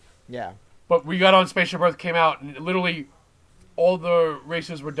 Yeah. But we got on Spaceship Earth, came out, and literally all the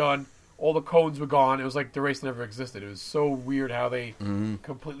races were done. All the cones were gone. It was like the race never existed. It was so weird how they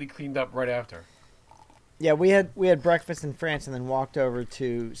completely cleaned up right after. Yeah, we had breakfast in France and then walked over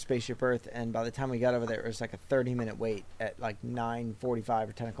to Spaceship Earth, and by the time we got over there, it was like a 30-minute wait at like 9:45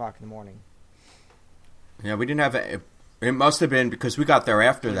 or 10 o'clock in the morning. Yeah, we didn't have it must have been because we got there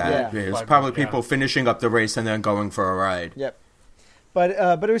after that. Yeah. It was 5 probably minutes, yeah. people finishing up the race and then going for a ride. Yep. But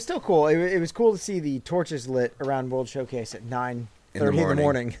it was still cool. It was cool to see the torches lit around World Showcase at 9:30 in the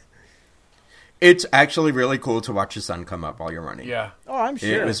morning. It's actually really cool to watch the sun come up while you're running. Yeah. Oh, I'm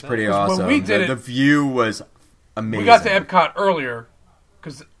sure. It was pretty When awesome. we did The it- view was amazing. We got to Epcot earlier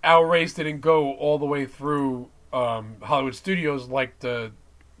because our race didn't go all the way through Hollywood Studios like the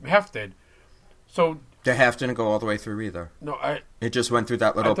half did. So The half didn't go all the way through either. no, It just went through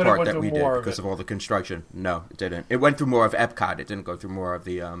that little thought it part went that through we did more of because it. of all the construction. No, it didn't. It went through more of Epcot. It didn't go through more of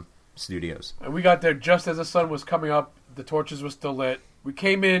the studios. and we got there just as the sun was coming up. The torches were still lit. We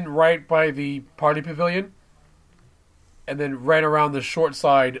came in right by the party pavilion, and then ran around the short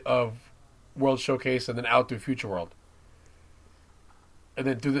side of World Showcase, and then out through Future World, and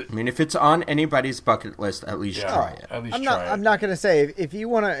then do the. I mean, if it's on anybody's bucket list, at least Yeah, try it. at least I'm try not. it. I'm not going to say if you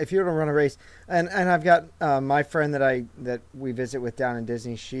want to run a race, and I've got my friend that we visit with down in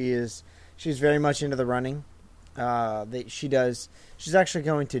Disney. She's very much into the running. She's actually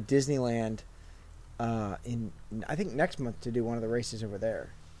going to Disneyland in I think next month to do one of the races over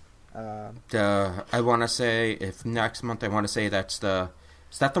there. I want to say if next month I want to say is that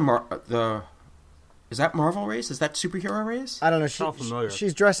is that Marvel race? Is that superhero race? I don't know. Sound familiar.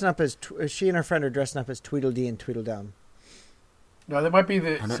 She's dressing up as she and her friend are dressing up as Tweedledee and Tweedledum. No, that might be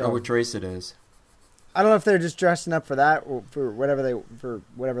the. I don't know which race it is. I don't know if they're just dressing up for that or for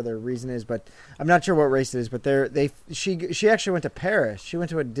whatever their reason is, but I'm not sure what race it is. But she actually went to Paris. She went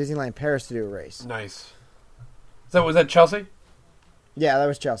to a Disneyland Paris to do a race. Nice. Was that Chelsea? Yeah, that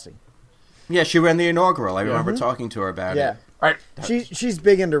was Chelsea. Yeah, she ran the inaugural. I remember talking to her about Yeah, it. All right. she's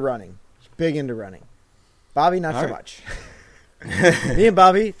big into running. Bobby, not so much. Me and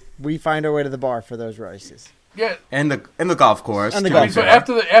Bobby, we find our way to the bar for those races. Yeah. And the golf course. And the to golf be So fair.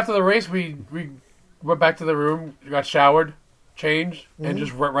 after the race, we went back to the room, got showered, changed, and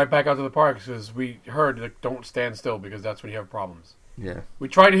just went right back out to the park because we heard like, don't stand still because that's when you have problems. Yeah. We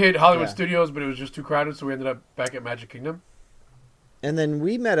tried to hit Hollywood Yeah. Studios, but it was just too crowded, so we ended up back at Magic Kingdom. And then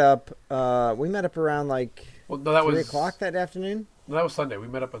we met up. We met up around like Well, no, that 3 was o'clock that afternoon. No, that was Sunday. We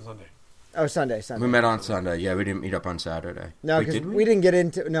met up on Sunday. Oh, Sunday. We met on Sunday. Yeah, we didn't meet up on Saturday. No, Wait, because did we didn't get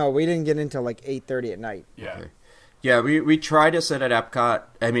into. No, we didn't get into like 8:30 at night. Yeah. Okay. Yeah, we tried to sit at Epcot.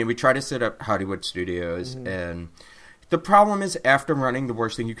 I mean, we tried to sit at Hollywood Studios, and the problem is after running, the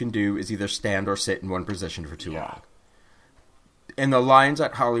worst thing you can do is either stand or sit in one position for too long. And the lines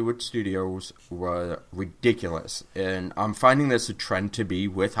at Hollywood Studios were ridiculous. And I'm finding this a trend to be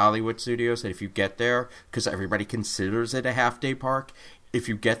with Hollywood Studios, that if you get there, because everybody considers it a half-day park, if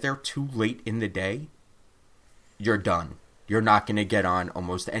you get there too late in the day, you're done. You're not going to get on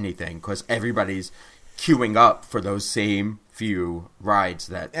almost anything, because everybody's queuing up for those same few rides.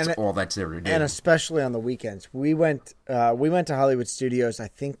 That's all that's there to do. And especially on the weekends, we went to Hollywood Studios. I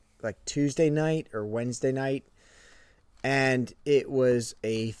think like Tuesday night or Wednesday night, and it was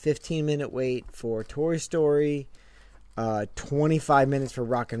a 15-minute wait for Toy Story, 25 minutes for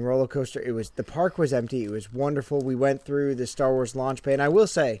Rock and Roller Coaster. The park was empty. It was wonderful. We went through the Star Wars launch pad, and I will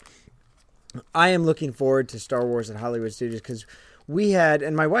say, I am looking forward to Star Wars at Hollywood Studios because we had,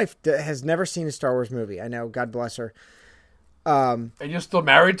 and my wife has never seen a Star Wars movie. I know, God bless her. And you're still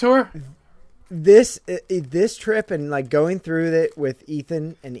married to her? This trip and like going through it with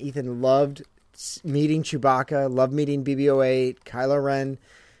Ethan, and Ethan loved meeting Chewbacca, loved meeting BB-8, Kylo Ren.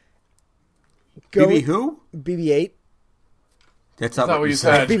 BB who? BB-8. That's Not not what you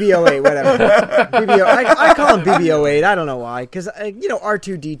said. BB-08, whatever. I call him BB-08. I don't know why, because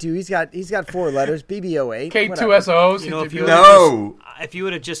R2D2. He's got 4 letters. BB-08. K2SO. You know, if you No. if you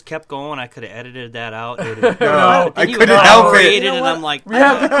would have just kept going, I could have edited that out. No, I couldn't help it. And I'm like, We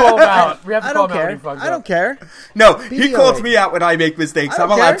have to call him out. We have to I call don't him out when care. he fucks I don't up. care. No, he BB-08. calls me out when I make mistakes. I I'm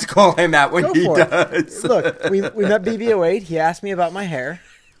don't allowed care. to call him out when Go he for it. does. Look, we met BB-08. He asked me about my hair.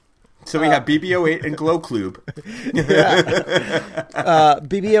 So we have BB-08 and Glow Clube.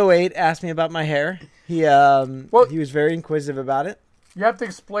 BB-08 asked me about my hair. He was very inquisitive about it. You have to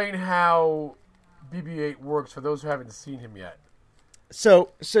explain how BB-8 works for those who haven't seen him yet.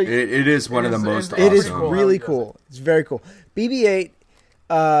 So It is one of the most It is awesome. cool. really How he does cool. It's very cool. BB-8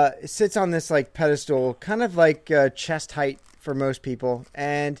 sits on this like pedestal, kind of like chest height for most people,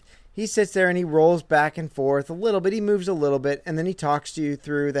 and he sits there and he rolls back and forth a little bit. He moves a little bit, and then he talks to you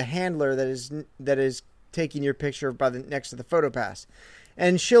through the handler that is taking your picture next to the PhotoPass,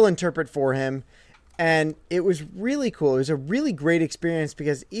 and she'll interpret for him. And it was really cool. It was a really great experience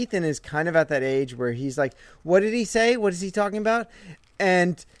because Ethan is kind of at that age where he's like, "What did he say? What is he talking about?"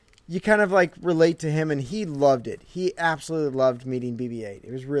 And you kind of like relate to him, and he loved it. He absolutely loved meeting BB-8.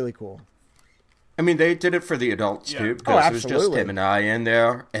 It was really cool. I mean, they did it for the adults too, because it was just absolutely. him and I in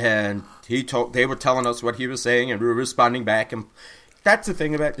there, and they were telling us what he was saying, and we were responding back. And that's the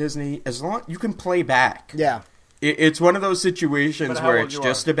thing about Disney: as long you can play back. Yeah. It's one of those situations But how where old it's you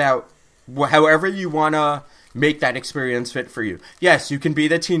just are. about however you want to make that experience fit for you. Yes, you can be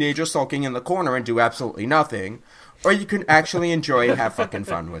the teenager sulking in the corner and do absolutely nothing, or you can actually enjoy and have fucking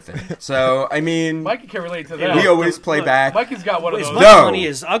fun with it. So, I mean, Mikey can relate to that. we always play Look, back. Mikey's got one of as those. much No. money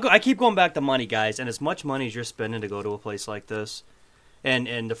as I keep going back to money, guys, and as much money as you're spending to go to a place like this,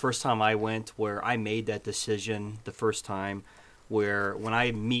 and the first time I went, where I made that decision, the first time, where when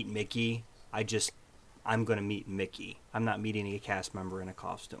I meet Mickey, I'm going to meet Mickey. I'm not meeting a cast member in a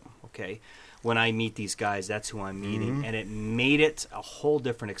costume. Okay, when I meet these guys, that's who I'm meeting, and it made it a whole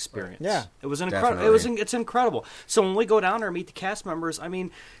different experience. Yeah. It was incredible. Definitely. It's incredible. So when we go down there and meet the cast members, I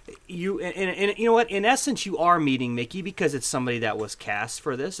mean, and you know what? In essence, you are meeting Mickey because it's somebody that was cast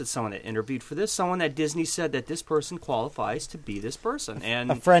for this. It's someone that interviewed for this. Someone that Disney said that this person qualifies to be this person.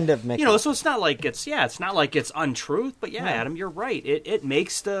 And A friend of Mickey. You know, so it's not like it's untruth. But yeah, Adam, you're right. It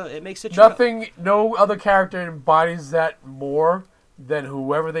makes the trip. No other character embodies that more than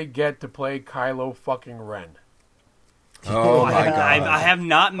whoever they get to play Kylo fucking Ren. Oh I my have, god! I have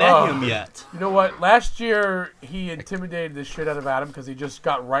not met him yet. You know what? Last year he intimidated the shit out of Adam because he just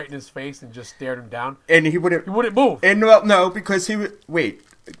got right in his face and just stared him down. And he wouldn't. He wouldn't move. And well, no, because he was. Wait,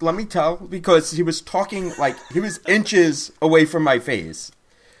 let me tell. Because he was talking like he was inches away from my face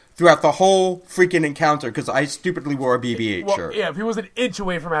throughout the whole freaking encounter. Because I stupidly wore a BB-8 Well, shirt. yeah, if he was an inch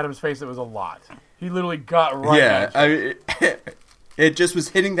away from Adam's face, it was a lot. He literally got right Yeah, at you. it just was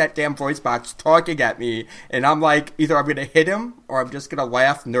hitting that damn voice box, talking at me, and I'm like, either I'm gonna hit him or I'm just gonna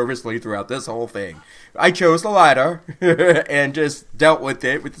laugh nervously throughout this whole thing. I chose the latter and just dealt with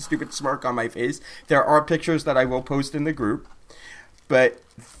it with the stupid smirk on my face. There are pictures that I will post in the group, but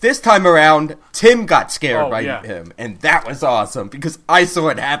this time around, Tim got scared by him, and that was awesome because I saw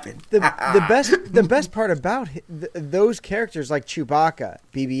it happen. The best part about those characters like Chewbacca,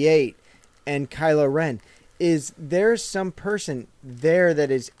 BB-8, and Kylo Ren is there's some person there that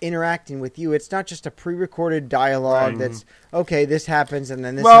is interacting with you. It's not just a pre-recorded dialogue that's, okay, this happens and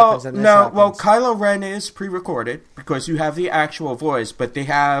then this happens and this happens. Well, Kylo Ren is pre-recorded because you have the actual voice, but they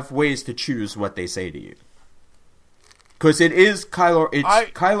have ways to choose what they say to you. Because it is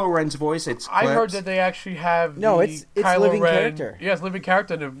Kylo Ren's voice. It's clips. I heard that they actually have it's Kylo living Ren, character. Yeah, it's living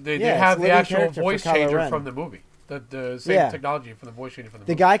character. And they Yeah, have it's the living actual character for voice Kylo changer Ren. from the movie. The same technology from the voice changer from the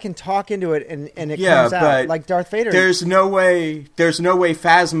movie. The guy can talk into it and it Yeah, comes but out like Darth Vader. There's no way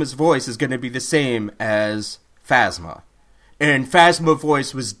Phasma's voice is going to be the same as Phasma. And Phasma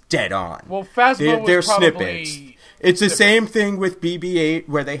voice was dead on. Well, Phasma they're was probably snippets. It's the same thing with BB-8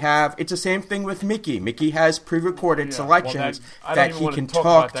 where it's the same thing with Mickey. Mickey has pre-recorded selections that he can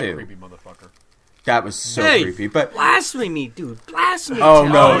talk to. Creepy motherfucker. That was so creepy. But Blasphemy, dude. Blasphemy. oh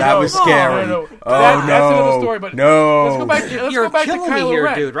no, that was scary. No. Oh That's another no, story. But no. let's go back to You're Kylo killing me here,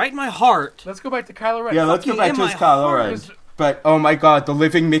 Ren. dude. Right in my heart. Let's go back to Kylo Ren. Yeah, let's go back in to his my Kylo heart Ren. is- But oh my god, the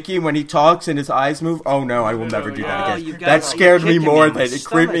living Mickey when he talks and his eyes move. Oh no, I will never do that Oh, again. you That guys- scared you're me kicking more in my than it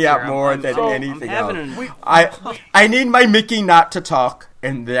creeped me stomach out here. more I'm than so- anything I'm else. having I need my Mickey not to talk,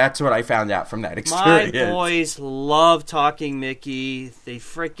 and that's what I found out from that My experience. boys love talking Mickey.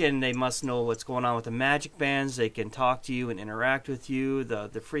 They must know what's going on with the magic bands. They can talk to you and interact with you.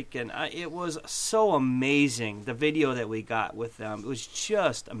 It was so amazing. The video that we got with them, it was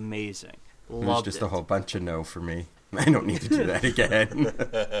just amazing. It was Loved just it. a whole bunch of no for me. I don't need to do that again.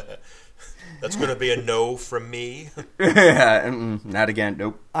 That's going to be a no from me. Not again.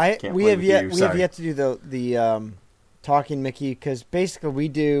 Nope. Can't We play have with yet you. we have Sorry. yet to do the talking Mickey because basically we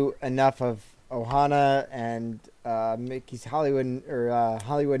do enough of Ohana and Mickey's Hollywood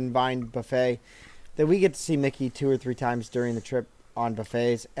and Vine buffet that we get to see Mickey 2 or 3 times during the trip on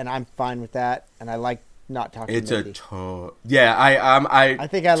buffets, and I'm fine with that. And I like not talking It's Mickey. I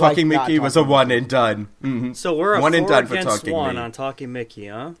think I like talking not Mickey was a talking one and done. Mm-hmm. So we're a One and 4 done for against talking 1 me. on talking Mickey,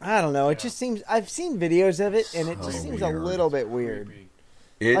 huh? I don't know. It just seems I've seen videos of it, and it just seems weird. a little bit weird.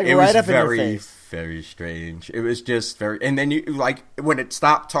 It Like, was right up in your very, face. very strange. It was just very, and then you like when it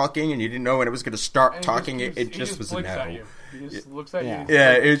stopped talking, and you didn't know when it was going to start And talking. he It just was a blinks at no. you. He just looks at Yeah. you.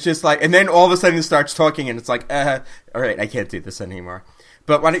 Yeah, it was just like, and then all of a sudden it starts talking, and it's like, all right, I can't do this anymore.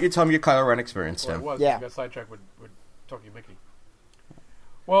 But why don't you tell me your Kylo Ren experience, Well, it Tim? was. Yeah. You got sidetracked with talking Mickey.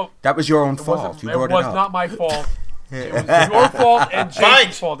 Well, That was your own it fault. wasn't. You It brought was it up. not my fault. It was your fault and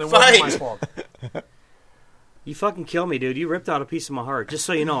Jason's fault. It wasn't my Fight. fault. You fucking kill me, dude. You ripped out a piece of my heart. Just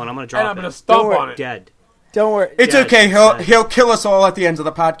so you know, and I'm going to drop And I'm it. going to stomp Don't on it. Dead. Don't worry, It's Yeah, okay. it's He'll kill us all at the end of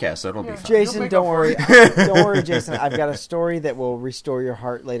the podcast, so it'll be fine. Jason. make Don't up for worry, don't worry, Jason. I've got a story that will restore your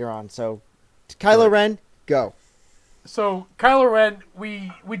heart later on. So, Kylo Ren, go. So Kylo Ren,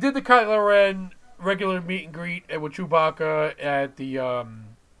 we did the Kylo Ren regular meet and greet with Chewbacca at the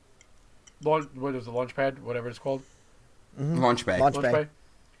what is the launch pad, whatever it's called, Launch bay. Launch launch bay. bay.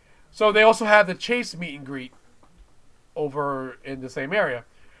 So they also have the Chase meet and greet over in the same area.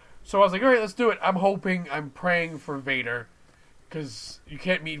 So I was like, all right, let's do it. I'm praying for Vader because you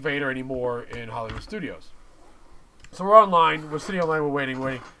can't meet Vader anymore in Hollywood Studios. So we're online, we're sitting online, we're waiting,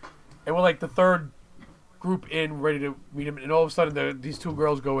 and we're like the third group in, ready to meet him, and all of a sudden these 2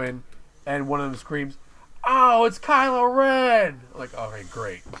 girls go in, and one of them screams, "Oh, it's Kylo Ren!" I'm like, okay,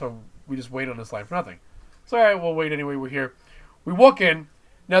 great. So we just wait on this line for nothing. So all right, we'll wait anyway. We're here. We walk in.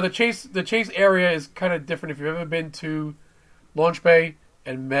 Now the chase area is kind of different. If you've ever been to Launch Bay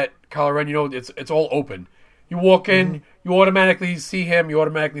and met Kylo Ren, you know it's all open. You walk in, you automatically see him. You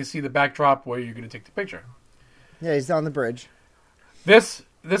automatically see the backdrop where you're going to take the picture. Yeah, he's on the bridge. This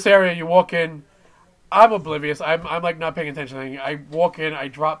area, you walk in. I'm oblivious. I'm like not paying attention to anything. I walk in, I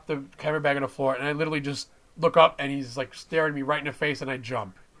drop the camera bag on the floor, and I literally just look up, and he's like staring me right in the face, and I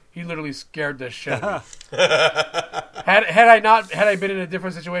jump. He literally scared the shit out of me. Had I been in a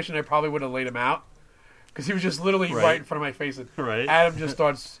different situation, I probably would have laid him out because he was just literally right in front of my face. And Right. Adam just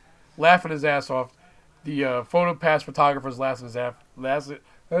starts laughing his ass off. The PhotoPass photographer's laughing his ass.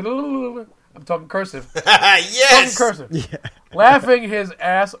 I'm talking cursive. Yes. Talking cursive. Laughing his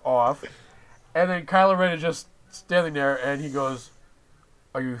ass off, and then Kylo Ren is just standing there, and he goes,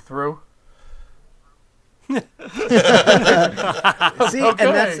 "Are you through?" See,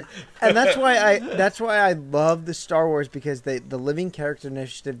 Okay. and that's why I love the Star Wars, because the Living Character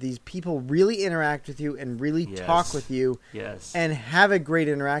Initiative, these people really interact with you and really Yes. talk with you Yes. and have a great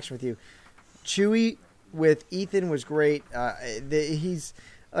interaction with you. Chewie with Ethan was great. He's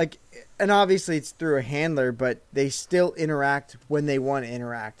like, and obviously it's through a handler, but they still interact when they want to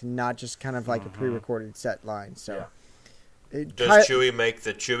interact, and not just kind of like a pre-recorded set line. So, Does Chewie make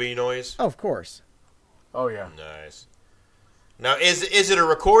the Chewie noise? Oh, of course. Oh yeah. Nice. Now, is it a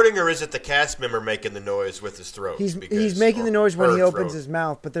recording or is it the cast member making the noise with his throat? He's Because- making the noise when her he opens throat. his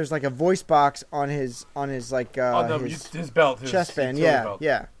mouth, but there's like a voice box on his like His belt, his chest band. utility belt.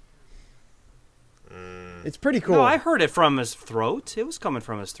 Yeah. It's pretty cool. No, I heard it from his throat. It was coming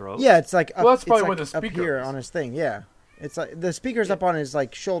from his throat. Yeah, it's like up, Well, that's probably it's where like the up speaker here is. on his thing. Yeah, it's like the speaker's up on his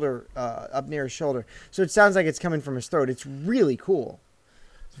like shoulder, up near his shoulder. So it sounds like it's coming from his throat. It's really cool.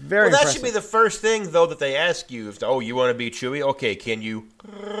 It's very Well, that impressive. should be the first thing, though, that they ask you. If, you want to be Chewie? Okay, can you?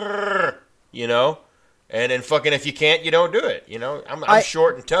 You know? And then fucking if you can't, you don't do it. You know? I'm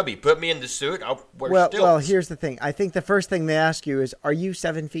short and tubby. Put me in the suit. I'll wear stilts. Well, here's the thing. I think the first thing they ask you is, "Are you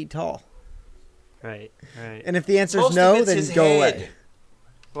 7 feet tall?" Right. And if the answer is Most no, of it's then his go head. away.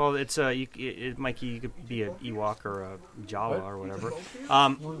 Well, it's Mikey, you could be an Ewok or a Jawa or whatever.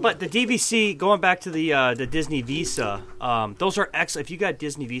 But the DVC, going back to the Disney Visa, those are excellent. If you got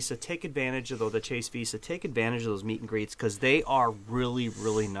Disney Visa, take advantage of the Chase Visa. Take advantage of those meet and greets because they are really,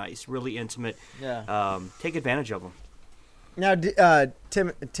 really nice, really intimate. Yeah. Take advantage of them. Now,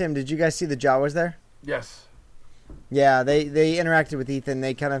 Tim, did you guys see the Jawas there? Yes. Yeah, they interacted with Ethan.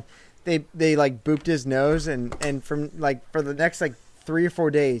 They kind of they like booped his nose, and from like for the next like 3 or 4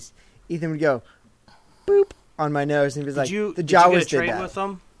 days, Ethan would go boop on my nose, and he was like, Did "The you Jawas get a did trade that." with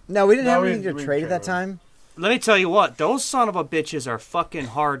them? No, we didn't No, have we anything didn't to trade at that trade with time. Let me tell you what, those son of a bitches are fucking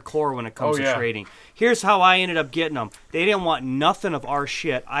hardcore when it comes Oh, to yeah. trading. Here's how I ended up getting them. They didn't want nothing of our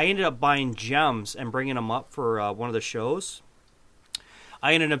shit. I ended up buying gems and bringing them up for one of the shows.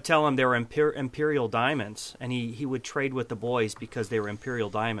 I ended up telling him they were Imperial Diamonds, and he would trade with the boys because they were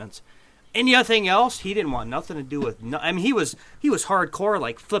Imperial Diamonds. Anything else, he didn't want nothing to do with. I mean, he was hardcore,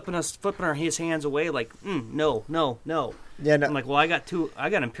 like flipping his hands away, like no. Yeah, no. I'm like, well, I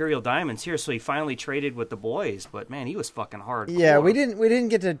got Imperial Diamonds here, so he finally traded with the boys. But man, he was fucking hardcore. Yeah, we didn't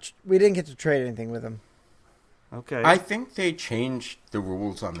get to trade anything with him. Okay. I think they changed the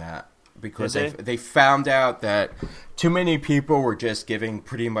rules on that because Did they found out that too many people were just giving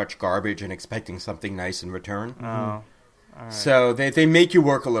pretty much garbage and expecting something nice in return. Oh. So they make you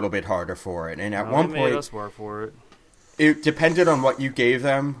work a little bit harder for it. And at Well, one they made point, us work for it. it depended on what you gave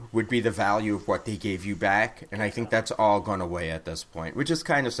them would be the value of what they gave you back. And I think that's all gone away at this point, which is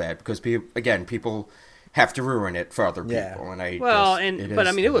kind of sad because people have to ruin it for other people. Yeah. And I But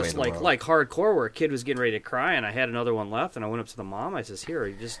I mean, it was the way of the world. like hardcore where a kid was getting ready to cry, and I had another one left, and I went up to the mom. I says, "Here,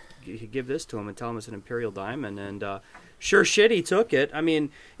 you just give this to him and tell him it's an Imperial Diamond." And sure shit, he took it. I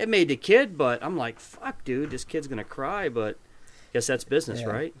mean, it made the kid, but I'm like, "Fuck, dude, this kid's gonna cry." But guess that's business, Yeah.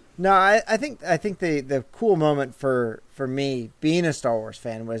 right? No, I think the cool moment for me being a Star Wars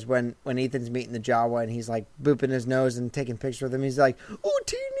fan was when Ethan's meeting the Jawa and he's like booping his nose and taking pictures with him. He's like, "Oh,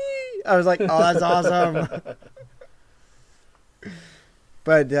 teeny!" I was like, "Oh, that's awesome."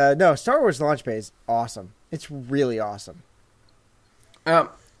 But no, Star Wars Launch Bay is awesome. It's really awesome.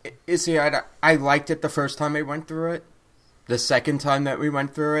 You see, I liked it the first time I went through it. The second time that we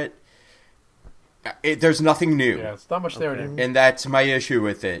went through it, there's nothing new. Yeah, it's not much there anymore. And that's my issue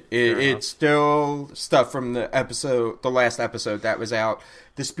with it. It's still stuff from the last episode that was out.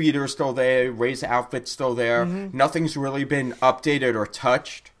 The speeder's still there. Rey's outfit's still there. Nothing's really been updated or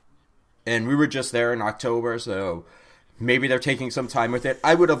touched. And we were just there in October, so maybe they're taking some time with it.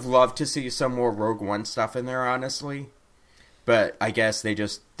 I would have loved to see some more Rogue One stuff in there, honestly. But I guess they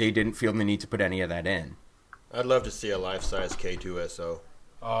didn't feel the need to put any of that in. I'd love to see a life-size K2SO.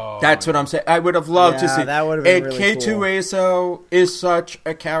 Oh, That's what I'm saying. I would have loved to Yeah, see. that would have been really K2SO is such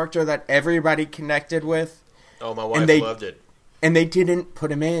a character that everybody connected with, Oh, my wife they- loved it. and they didn't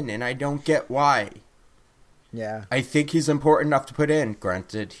put him in, and I don't get why. Yeah. I think he's important enough to put in.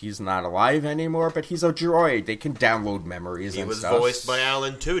 Granted, he's not alive anymore, but he's a droid. They can download memories He and was stuff. voiced by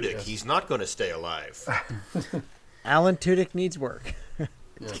Alan Tudyk. He's not going to stay alive. Alan Tudyk needs work.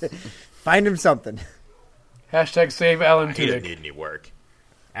 Find him something. Hashtag save Alan He doesn't Tudyk. need any work.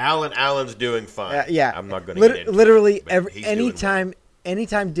 Allen's doing fine. Yeah, I'm not going to get into literally it, but he's doing well.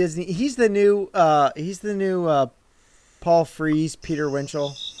 anytime Disney. He's the new Paul Frees, Peter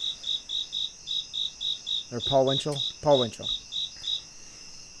Winchell, or Paul Winchell.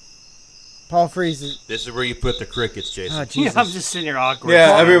 Paul Frees is. This is where you put the crickets, Jason. Oh, Yeah, Jesus. I'm just sitting here awkward.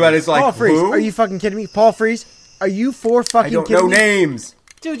 Yeah, everybody's like, Paul Frees. who? Are you fucking kidding me? Paul Frees. Are you I fucking don't kidding know me? names.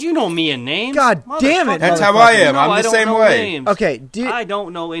 Dude, you know me and names. God damn it, Motherfucker. That's how I am. No, I'm I the don't same know way. names. Okay, I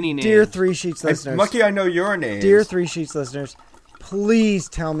don't know any names. dear Three Sheets It's listeners. lucky I know your names. Dear Three Sheets listeners, please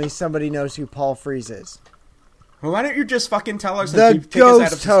tell me somebody knows who Paul Frees is. Well, why don't you just fucking tell us The and take us out of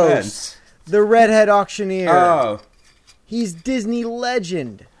ghost host. suspense? The redhead auctioneer. Oh, He's Disney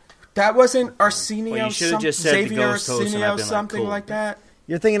legend. that wasn't Arsenio. Well, you should've just said the Xavier ghost host, and Arsenio, I've been like, something cool. like that.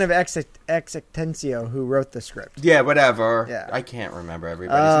 You're thinking of Extencio, who wrote the script. Yeah, whatever. Yeah. I can't remember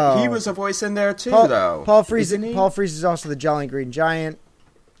everybody's name. He was a voice in there too, though. Paul Frees. Isn't he? Paul Frees is also the Jolly Green Giant.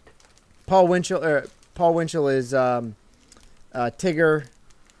 Paul Winchell is Tigger,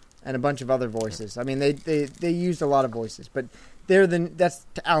 and a bunch of other voices. I mean, they used a lot of voices, but that's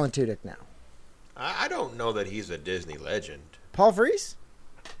Alan Tudyk now. I don't know that he's a Disney legend. Paul Frees?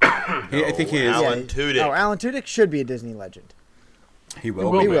 I think he is. Alan Tudyk. Oh, Alan Tudyk should be a Disney legend. He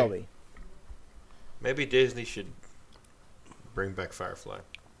will. He be. will be. Maybe Disney should bring back Firefly.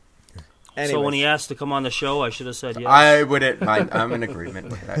 Anyways. So when he asked to come on the show, I should have said yes. I wouldn't mind. I'm in agreement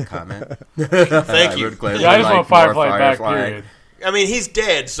with that comment. Thank I you. would gladly Yeah, I just like want Firefly more back, Firefly. period. I mean, he's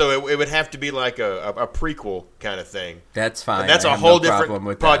dead, so it would have to be like a prequel kind of thing. That's fine. And that's I a have whole no problem different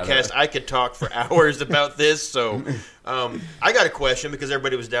with that. podcast. I could talk for hours about this. So I got a question because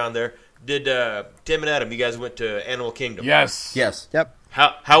everybody was down there. Did Tim and Adam, you guys went to Animal Kingdom? Yes. Yes. Yep.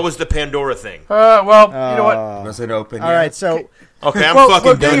 How was the Pandora thing? Well, you know what? Was it open? All yet? right, so Okay, I'm Well,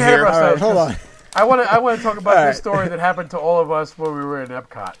 fucking getting done ahead of here. ourselves, hold on. I want to talk about All this right. story that happened to all of us when we were in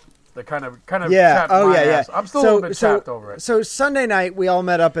Epcot. That kind of Yeah. chapped Oh, my yeah, ass. yeah. I'm still a little bit chapped over it. So Sunday night, we all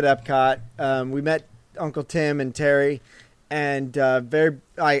met up at Epcot. We met Uncle Tim and Terry, and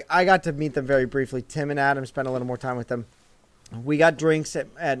I got to meet them very briefly. Tim and Adam spent a little more time with them. We got drinks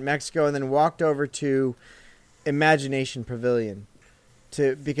at Mexico, and then walked over to Imagination Pavilion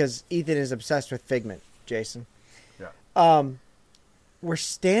because Ethan is obsessed with Figment. Jason. Yeah. We're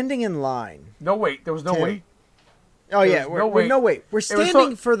standing in line. No wait. There was no Tim. wait. Oh yeah, was no wait. no wait. We're was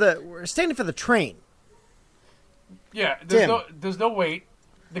standing for the train. Yeah. Tim. There's no wait.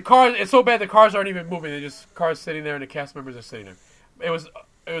 The cars. It's so bad. The cars aren't even moving. They're just cars sitting there, and the cast members are sitting there.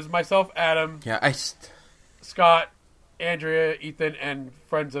 It was myself, Adam, Yeah, Scott, Andrea, Ethan, and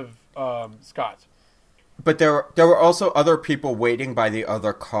friends of Scott's. but there were also other people waiting by the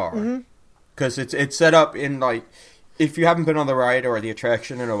other car because it's set up in like, if you haven't been on the ride or the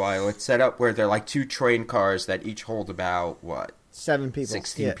attraction in a while, it's set up where they're like two train cars that each hold about 7 people.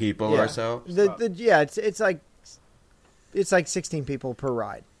 16 people or so? It's like 16 people per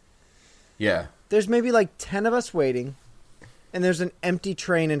ride. Yeah. There's maybe like 10 of us waiting, and there's an empty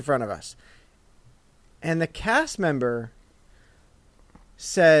train in front of us. And the cast member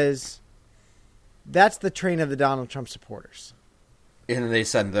says, "That's the train of the Donald Trump supporters." And then they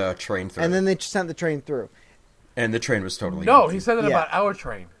send the train through. And then they sent the train through. And the train was totally No, empty. he said it Yeah. about our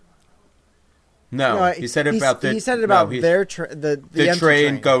train. No, he said it about He said it about no, their the the empty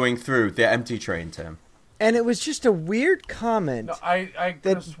train going through, the empty train, Tim. And it was just a weird comment. No, I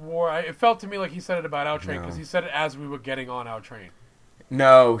could have swore. It felt to me like he said it about our train because No. he said it as we were getting on our train.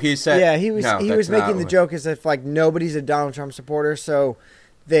 No, he said. Yeah, he was no, he that's was making not the what- joke as if like nobody's a Donald Trump supporter, so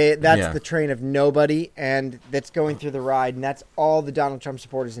that's Yeah. the train of nobody, and that's going through the ride, and that's all the Donald Trump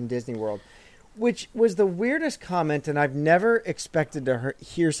supporters in Disney World, which was the weirdest comment, and I've never expected to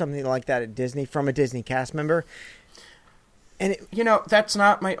hear something like that at Disney from a Disney cast member. And that's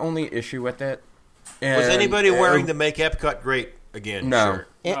not my only issue with it. Was And- anybody wearing the Make Epcot Great again? No.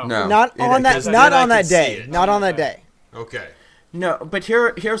 shirt? No. not It- on that, because not then I on that could see day, it. not on that day. Okay. No, but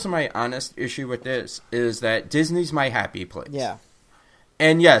here's my honest issue with this is that Disney's my happy place. Yeah.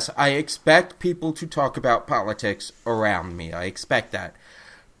 And yes, I expect people to talk about politics around me. I expect that.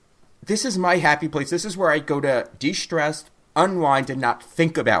 This is my happy place. This is where I go to de-stress, unwind, and not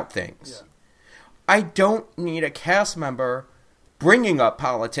think about things. Yeah. I don't need a cast member bringing up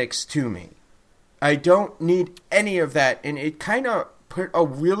politics to me. I don't need any of that, and it kind of put a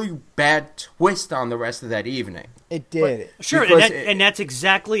really bad twist on the rest of that evening. It did. Sure, Because and that's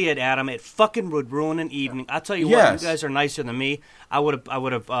exactly it, Adam. It fucking would ruin an evening. I'll tell you what, Yes. you guys are nicer than me. I would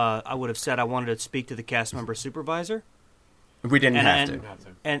have said I wanted to speak to the cast member supervisor. We didn't have to. Didn't have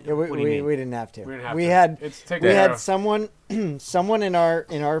to. And Yeah, what do you mean? we didn't have to. We didn't have we to. had It's taken we care had of. someone in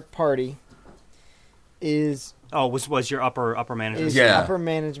our party is Oh, was your upper manager? is Yeah. upper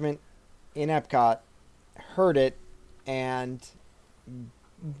management in Epcot heard it and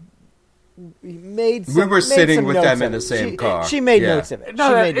made some, We were made sitting some with notes them of in the it. same She- car. She made Yeah. notes of it. No,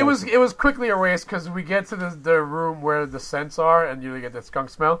 She that- made it notes was it was quickly erased because we get to the room where the scents are, and you get that skunk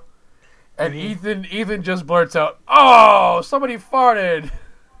smell. And Ethan just blurts out, "Oh, somebody farted."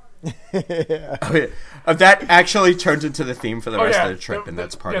 That actually turned into the theme for the rest of the trip, and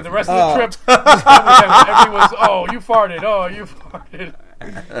that's part of the it. rest of the trip. Everyone's, "Oh, you farted! Oh, you farted!"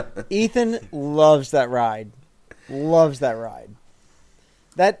 Ethan loves that ride. Loves that ride.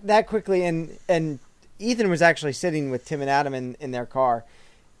 That quickly and Ethan was actually sitting with Tim and Adam in their car.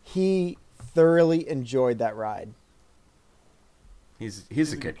 He thoroughly enjoyed that ride. He's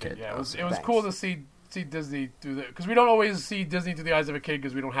a good kid. Yeah, it was Thanks. cool to see Disney through the, because we don't always see Disney through the eyes of a kid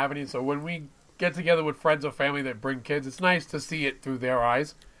because we don't have any. So when we get together with friends or family that bring kids, it's nice to see it through their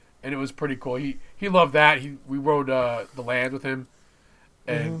eyes, and it was pretty cool. He loved that. We rode the land with him,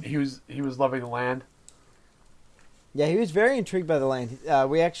 and he was loving the land. Yeah, he was very intrigued by the land.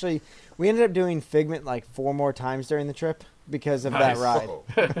 We ended up doing Figment like 4 more times during the trip because of that Nice.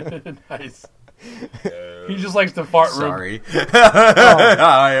 ride. Nice. He just likes the fart room. Sorry.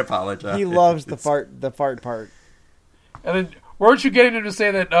 I apologize. He loves the fart part. And then, weren't you getting him to say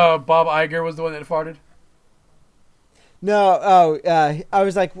that Bob Iger was the one that farted? No, I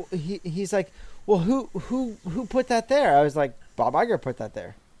was like, he's like, well, who put that there? I was like, Bob Iger put that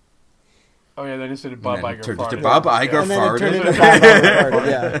there. Oh yeah, then he said Bob And then Iger turned farted. into Bob Iger And then it turned farted. into Bob Iger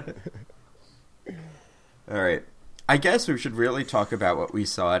farted. Yeah. All right. I guess we should really talk about what we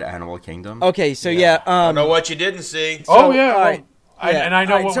saw at Animal Kingdom. Okay, so I don't know so, what you didn't see. Oh yeah, all right. and I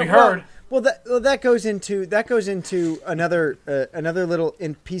know All right, what so, we heard. Well, that goes into another little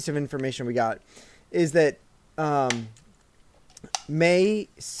piece of information we got is that May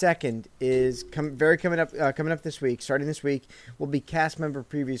 2nd is coming up this week. Starting this week will be cast member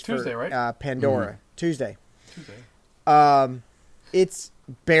previews Tuesday, for right? Pandora. Tuesday. Tuesday. It's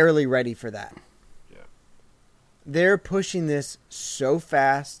barely ready for that. Yeah. They're pushing this so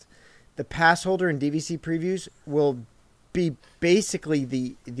fast. The pass holder and DVC previews will be basically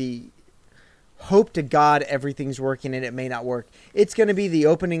the hope to God everything's working and it may not work. It's going to be the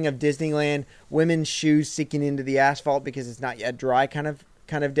opening of Disneyland, women's shoes sinking into the asphalt because it's not yet dry kind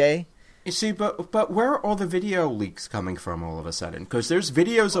of day. You see, but where are all the video leaks coming from all of a sudden? Because there's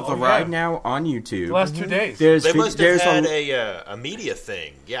videos of the yeah. ride now on YouTube. The last 2 days. There's They must have had a a media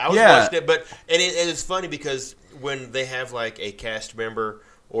thing. Yeah, I was Yeah. watching it, but and it's funny because when they have like a cast member,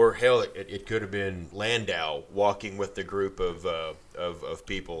 or hell, it could have been Landau walking with the group of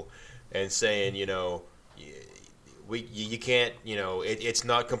people and saying, you know, you can't, you know, it's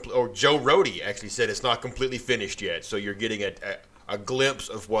not complete. Or Joe Rohde actually said it's not completely finished yet, so you're getting a glimpse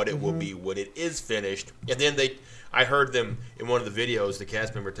of what it will be when it is finished. And then I heard them in one of the videos, the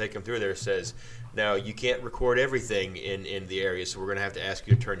cast member take them through there says, now you can't record everything in the area, so we're going to have to ask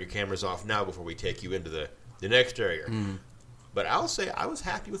you to turn your cameras off now before we take you into the next area. But I'll say I was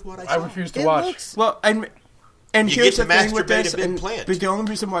happy with what I saw. I refuse to It watch. looks well, and You here's get the to thing with masturbate this, a big and plant. but the only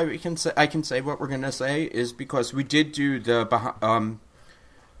reason why I can say what we're gonna say is because we did do the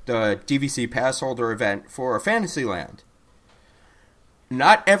DVC pass holder event for Fantasyland.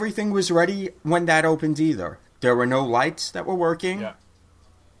 Not everything was ready when that opened either. There were no lights that were working. Yeah.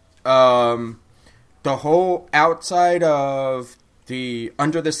 The whole outside of the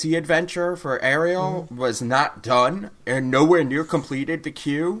Under the Sea adventure for Ariel was not done and nowhere near completed the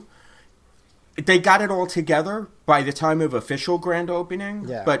queue. They got it all together by the time of official grand opening.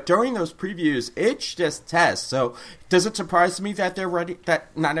 Yeah. But during those previews, it's just tests. So does it surprise me that they're ready?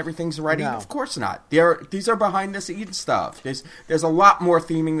 That not everything's ready? No. Of course not. These are behind the scenes stuff. There's a lot more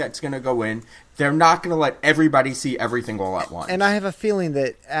theming that's going to go in. They're not going to let everybody see everything all at once. And I have a feeling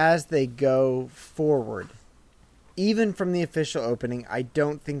that as they go forward, even from the official opening, I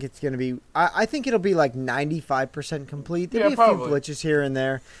don't think it's going to be... I think it'll be like 95% complete. There'll be a probably. few glitches here and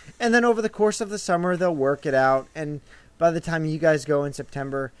there. And then over the course of the summer, they'll work it out. And by the time you guys go in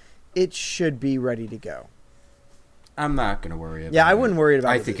September, it should be ready to go. I'm not going to worry about it. Yeah, I wouldn't worry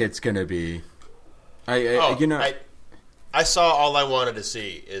about I it. think it's going to be... I saw all I wanted to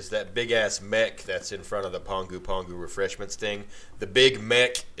see is that big ass mech that's in front of the Pongu Pongu refreshments thing. The big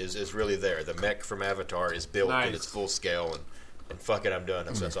mech is really there. The mech from Avatar is built Nice. in its full scale, and fuck it, I'm done.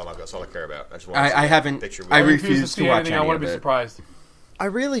 That's all I care about. I just want to see I that haven't... picture. I with it. refuse to see watch anything. any I want of to be it. surprised. I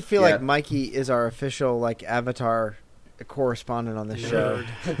really feel Yeah. like Mikey is our official like Avatar a correspondent on this show.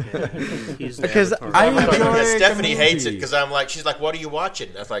 He's the Because Avatar. I Avatar enjoy Land. the Stephanie hates it movie. because I'm like, she's like, "What are you watching?"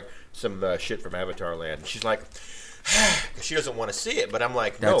 That's like some shit from Avatar Land. And she's like, she doesn't want to see it, but I'm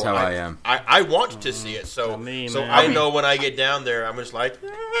like, no, That's how I am. I want to see it, so me, so man. I know when I get down there, I'm just like,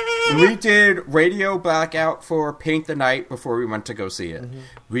 We did radio blackout for Paint the Night before we went to go see it.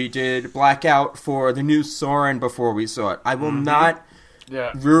 We did blackout for the new Soren before we saw it. I will not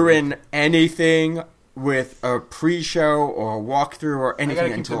Yeah. ruin anything with a pre-show or a walkthrough or gotta anything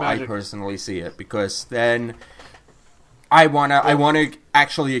keep until the I magic. personally see it, because then I wanna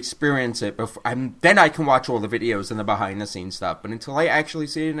actually experience it before. Then I can watch all the videos and the behind-the-scenes stuff. But until I actually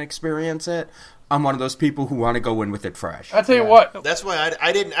see it and experience it, I'm one of those people who want to go in with it fresh. I tell you what, that's why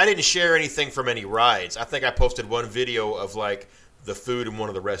I didn't share anything from any rides. I think I posted one video of like the food in one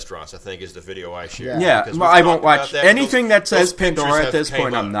of the restaurants. I think is the video I shared. Yeah, Because well, we've I won't talked about watch that. anything that says those pictures Pandora at have this came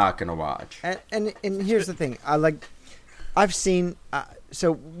point. up. I'm not going to watch. And here's the thing. I've seen.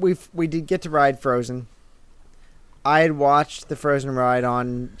 So we did get to ride Frozen. I had watched the Frozen ride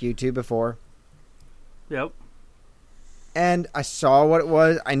on YouTube before, Yep. and I saw what it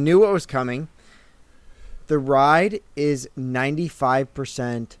was. I knew what was coming. The ride is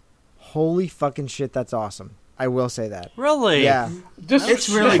 95%. Holy fucking shit, that's awesome. I will say that. Really? Yeah, It's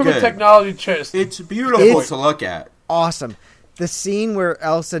really from a good. technology chest. It's beautiful It's- to look at. awesome. The scene where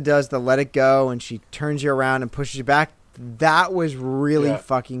Elsa does the let it go and she turns you around and pushes you back, that was really Yeah.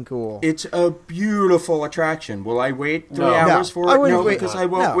 fucking cool. It's a beautiful attraction. Will I wait 3 No. hours No, for I it? wouldn't No, wait- because I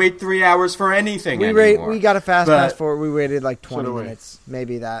won't no. wait 3 hours for anything we anymore. got a fast But- pass for it. We waited like 20 did we. minutes,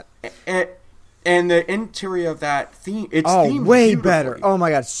 maybe that. And the interior of that theme, it's Oh, themed way beautifully. better. Oh my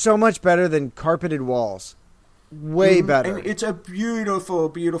god, so much better than carpeted walls. Way better. And it's a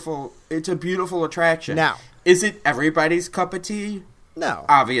beautiful, it's a beautiful attraction. Now- is it everybody's cup of tea? No.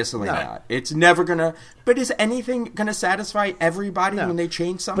 Obviously No. not. It's never gonna. But is anything gonna satisfy everybody No. when they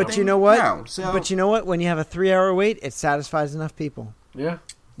change something? But you know what? No. So But you know what? When you have a 3-hour wait, it satisfies enough people. Yeah.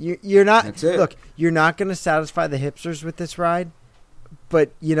 You're not. That's it. Look, you're not going to satisfy the hipsters with this ride,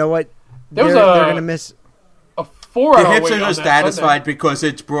 but you know what? There was they're a- going to miss. A the 4-hour wait hipsters on are that satisfied Sunday. because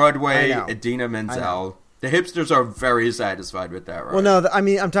it's Broadway. I know. Idina Menzel. know. The hipsters are very satisfied with that ride. Well, no, I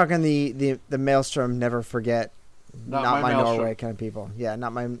mean I'm talking the Maelstrom Never Forget, Not not my my Maelstrom. Norway kind of people. Yeah,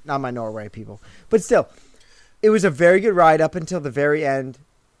 not my Norway people. But still, it was a very good ride up until the very end.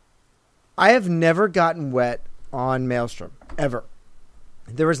 I have never gotten wet on Maelstrom ever.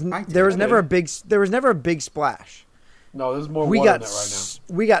 There was I never a big splash. No, there's more we water got in that right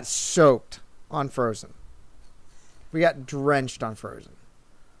now. we got soaked on Frozen. We got drenched on Frozen.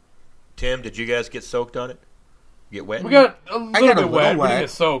 Tim, did you guys get soaked on it? Get wet? We got a little got a bit little wet. We wet. didn't get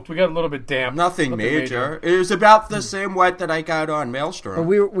soaked. We got a little bit damp. Nothing major. It was about the same wet that I got on Maelstrom. But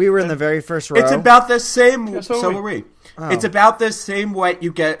we were in the very first row. It's about the same. Yeah, so so are are we. Oh. It's about the same wet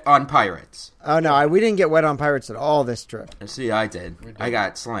you get on Pirates. Oh no, we didn't get wet on Pirates at all this trip. See, I did. I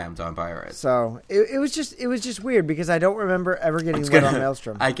got slammed on Pirates. So it was just weird because I don't remember ever getting wet on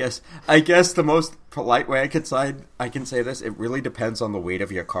Maelstrom. I guess the most polite way I can say this, it really depends on the weight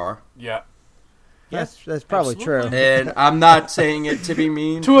of your car. Yeah. That's probably Absolutely. true. And I'm not saying it to be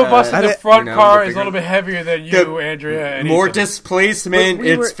mean. Two of us but, in the I- front you know, car the is a bigger- little bit heavier than you, the Andrea. And more Ethan. displacement, But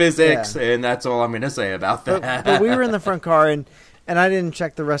we were- it's physics, yeah. and that's all I'm going to say about that. But we were in the front car and I didn't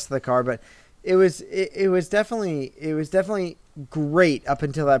check the rest of the car, but it was definitely great up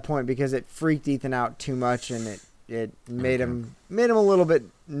until that point because it freaked Ethan out too much and it made him a little bit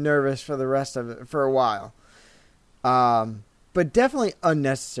nervous for the rest of it for a while. But definitely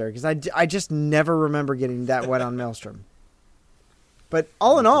unnecessary because I just never remember getting that wet on Maelstrom. But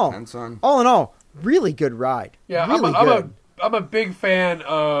all in all, really good ride. Yeah, really good. I'm a big fan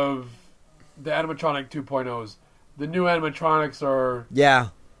of the animatronic 2.0s. The new animatronics are Yeah,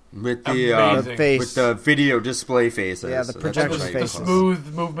 with Amazing. the face. with the video display faces. Yeah, the That's projection what I the faces. call it.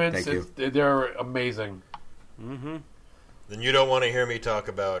 smooth movements. Thank you. They're amazing. Then you don't want to hear me talk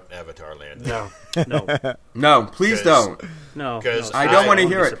about Avatar Land. No. No, No, please 'Cause- don't. no. Because no, I don't want to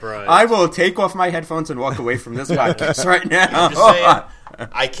won't hear be it. surprised. I will take off my headphones and walk away from this podcast right now. I'm just saying,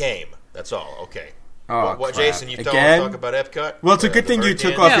 I came. That's all. Okay. Oh, what, crap. Jason, you don't Again? want to talk about Epcot? Well, it's a good thing you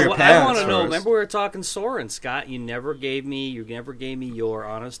took off Yeah, your well, I pants want to know. first. Remember, we were talking Soarin', Scott. You never gave me your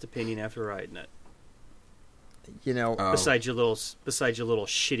honest opinion after riding it. You know, Oh. Besides your little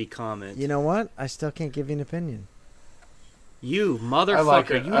shitty comment. you know what? I still can't give you an opinion. You motherfucker! I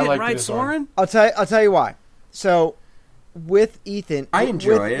like it. You I didn't like ride this one. Soarin'? I'll tell you why. So, with Ethan, I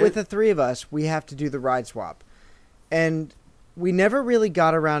enjoy it. With the three of us, we have to do the ride swap, and we never really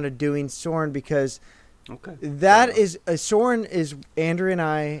got around to doing Soarin' because Okay. that is Soarin' is Andrew and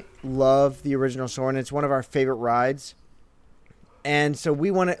I love the original Soarin'. It's one of our favorite rides. And so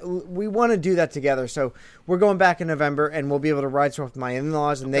we want to do that together. So we're going back in November, and we'll be able to ride swap with my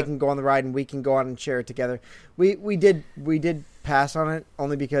in-laws, and they can go on the ride, and we can go out and share it together. We did pass on it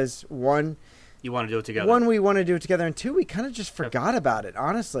only because one, You want to do it together. we want to do it together, and two, we kind of just forgot about it.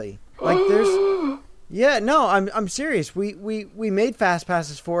 Honestly, like there's, yeah, no, I'm serious. We made fast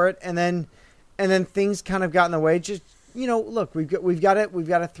passes for it, and then things kind of got in the way. Just look, we've got a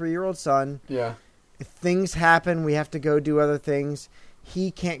 3-year-old son. Yeah. If things happen, we have to go do other things.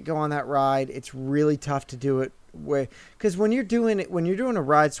 He can't go on that ride. It's really tough to do it because when you're doing a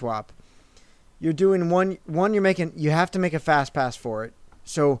ride swap, you're doing one you have to make a fast pass for it.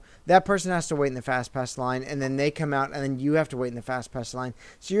 So that person has to wait in the fast pass line, and then they come out, and then you have to wait in the fast pass line.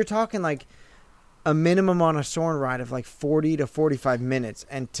 So you're talking like a minimum on a Soarin' ride of like 40 to 45 minutes,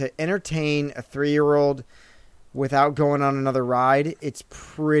 and to entertain a 3-year-old without going on another ride, it's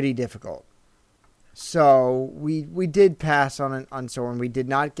pretty difficult. So we did pass on Soarin'. We did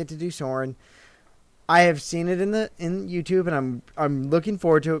not get to do Soarin'. I have seen it in YouTube, and I'm looking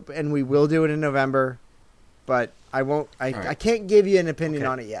forward to it, and we will do it in November. But I won't. I can't give you an opinion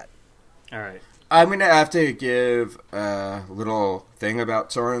on it yet. All right. I'm gonna have to give a little thing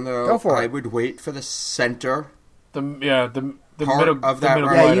about Soarin' though. Go for it. I would wait for the center. The Part middle of that middle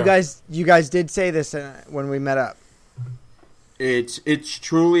ride. Yeah, rider. you guys did say this when we met up. It's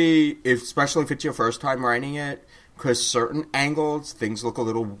truly, especially if it's your first time riding it, because certain angles, things look a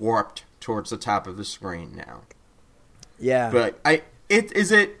little warped towards the top of the screen now. Yeah. But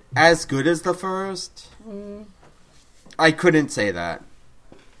is it as good as the first? I couldn't say that.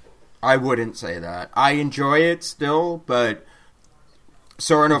 I wouldn't say that. I enjoy it still, but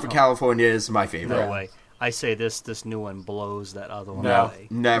Soarin' over California is my favorite. No way. I say this new one blows that other one No. away.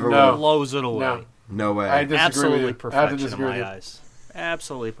 Never No. will. Blows it away. No. No way. I disagree Absolutely with you. I have to perfection in disagree with my you. eyes.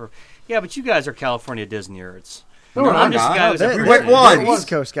 Absolutely perfect. Yeah, but you guys are California Disney nerds. No, we're No, not. I'm just not. a guy who's a They're- We went person. once. They're East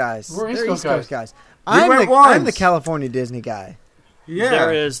Coast guys. We're East They're Coast guys. We I'm went the once. California Disney guy.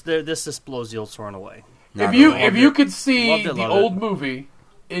 Yeah. This blows the old Soarin' away. Not If at all. you could see Loved it, the loved old it. movie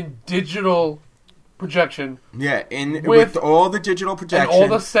in digital projection, Yeah, with- with all the digital projection all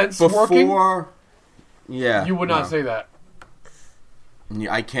the sense working, yeah, you would not no. say that.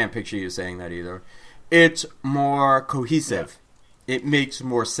 Yeah, I can't picture you saying that either. It's more cohesive. It makes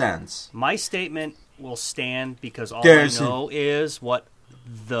more sense. My statement will stand because all There's I know is what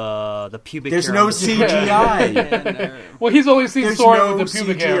the pubic There's hair no on the- CGI. Well, he's only seen There's Soarin' no with the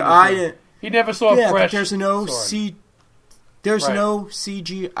pubic hair. CGI. He never saw Yeah, a but fresh. there's no Soarin'. There's Right. no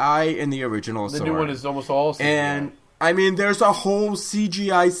CGI in the original The Soarin'. new one is almost all CGI. And I mean, there's a whole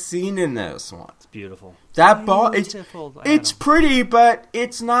CGI scene in this one. It's beautiful. That ball, it's Beautiful, it's Adam. pretty, but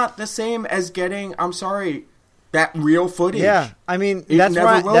it's not the same as getting. I'm sorry, that real footage. Yeah, I mean It that's never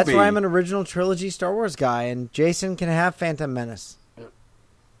why will that's be. why I'm an original trilogy Star Wars guy, and Jason can have Phantom Menace.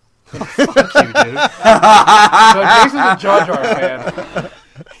 Fuck you, dude. So Jason's a Jar Jar fan.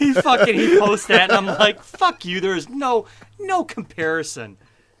 he posts that, and I'm like, fuck you. There's no comparison.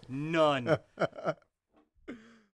 None.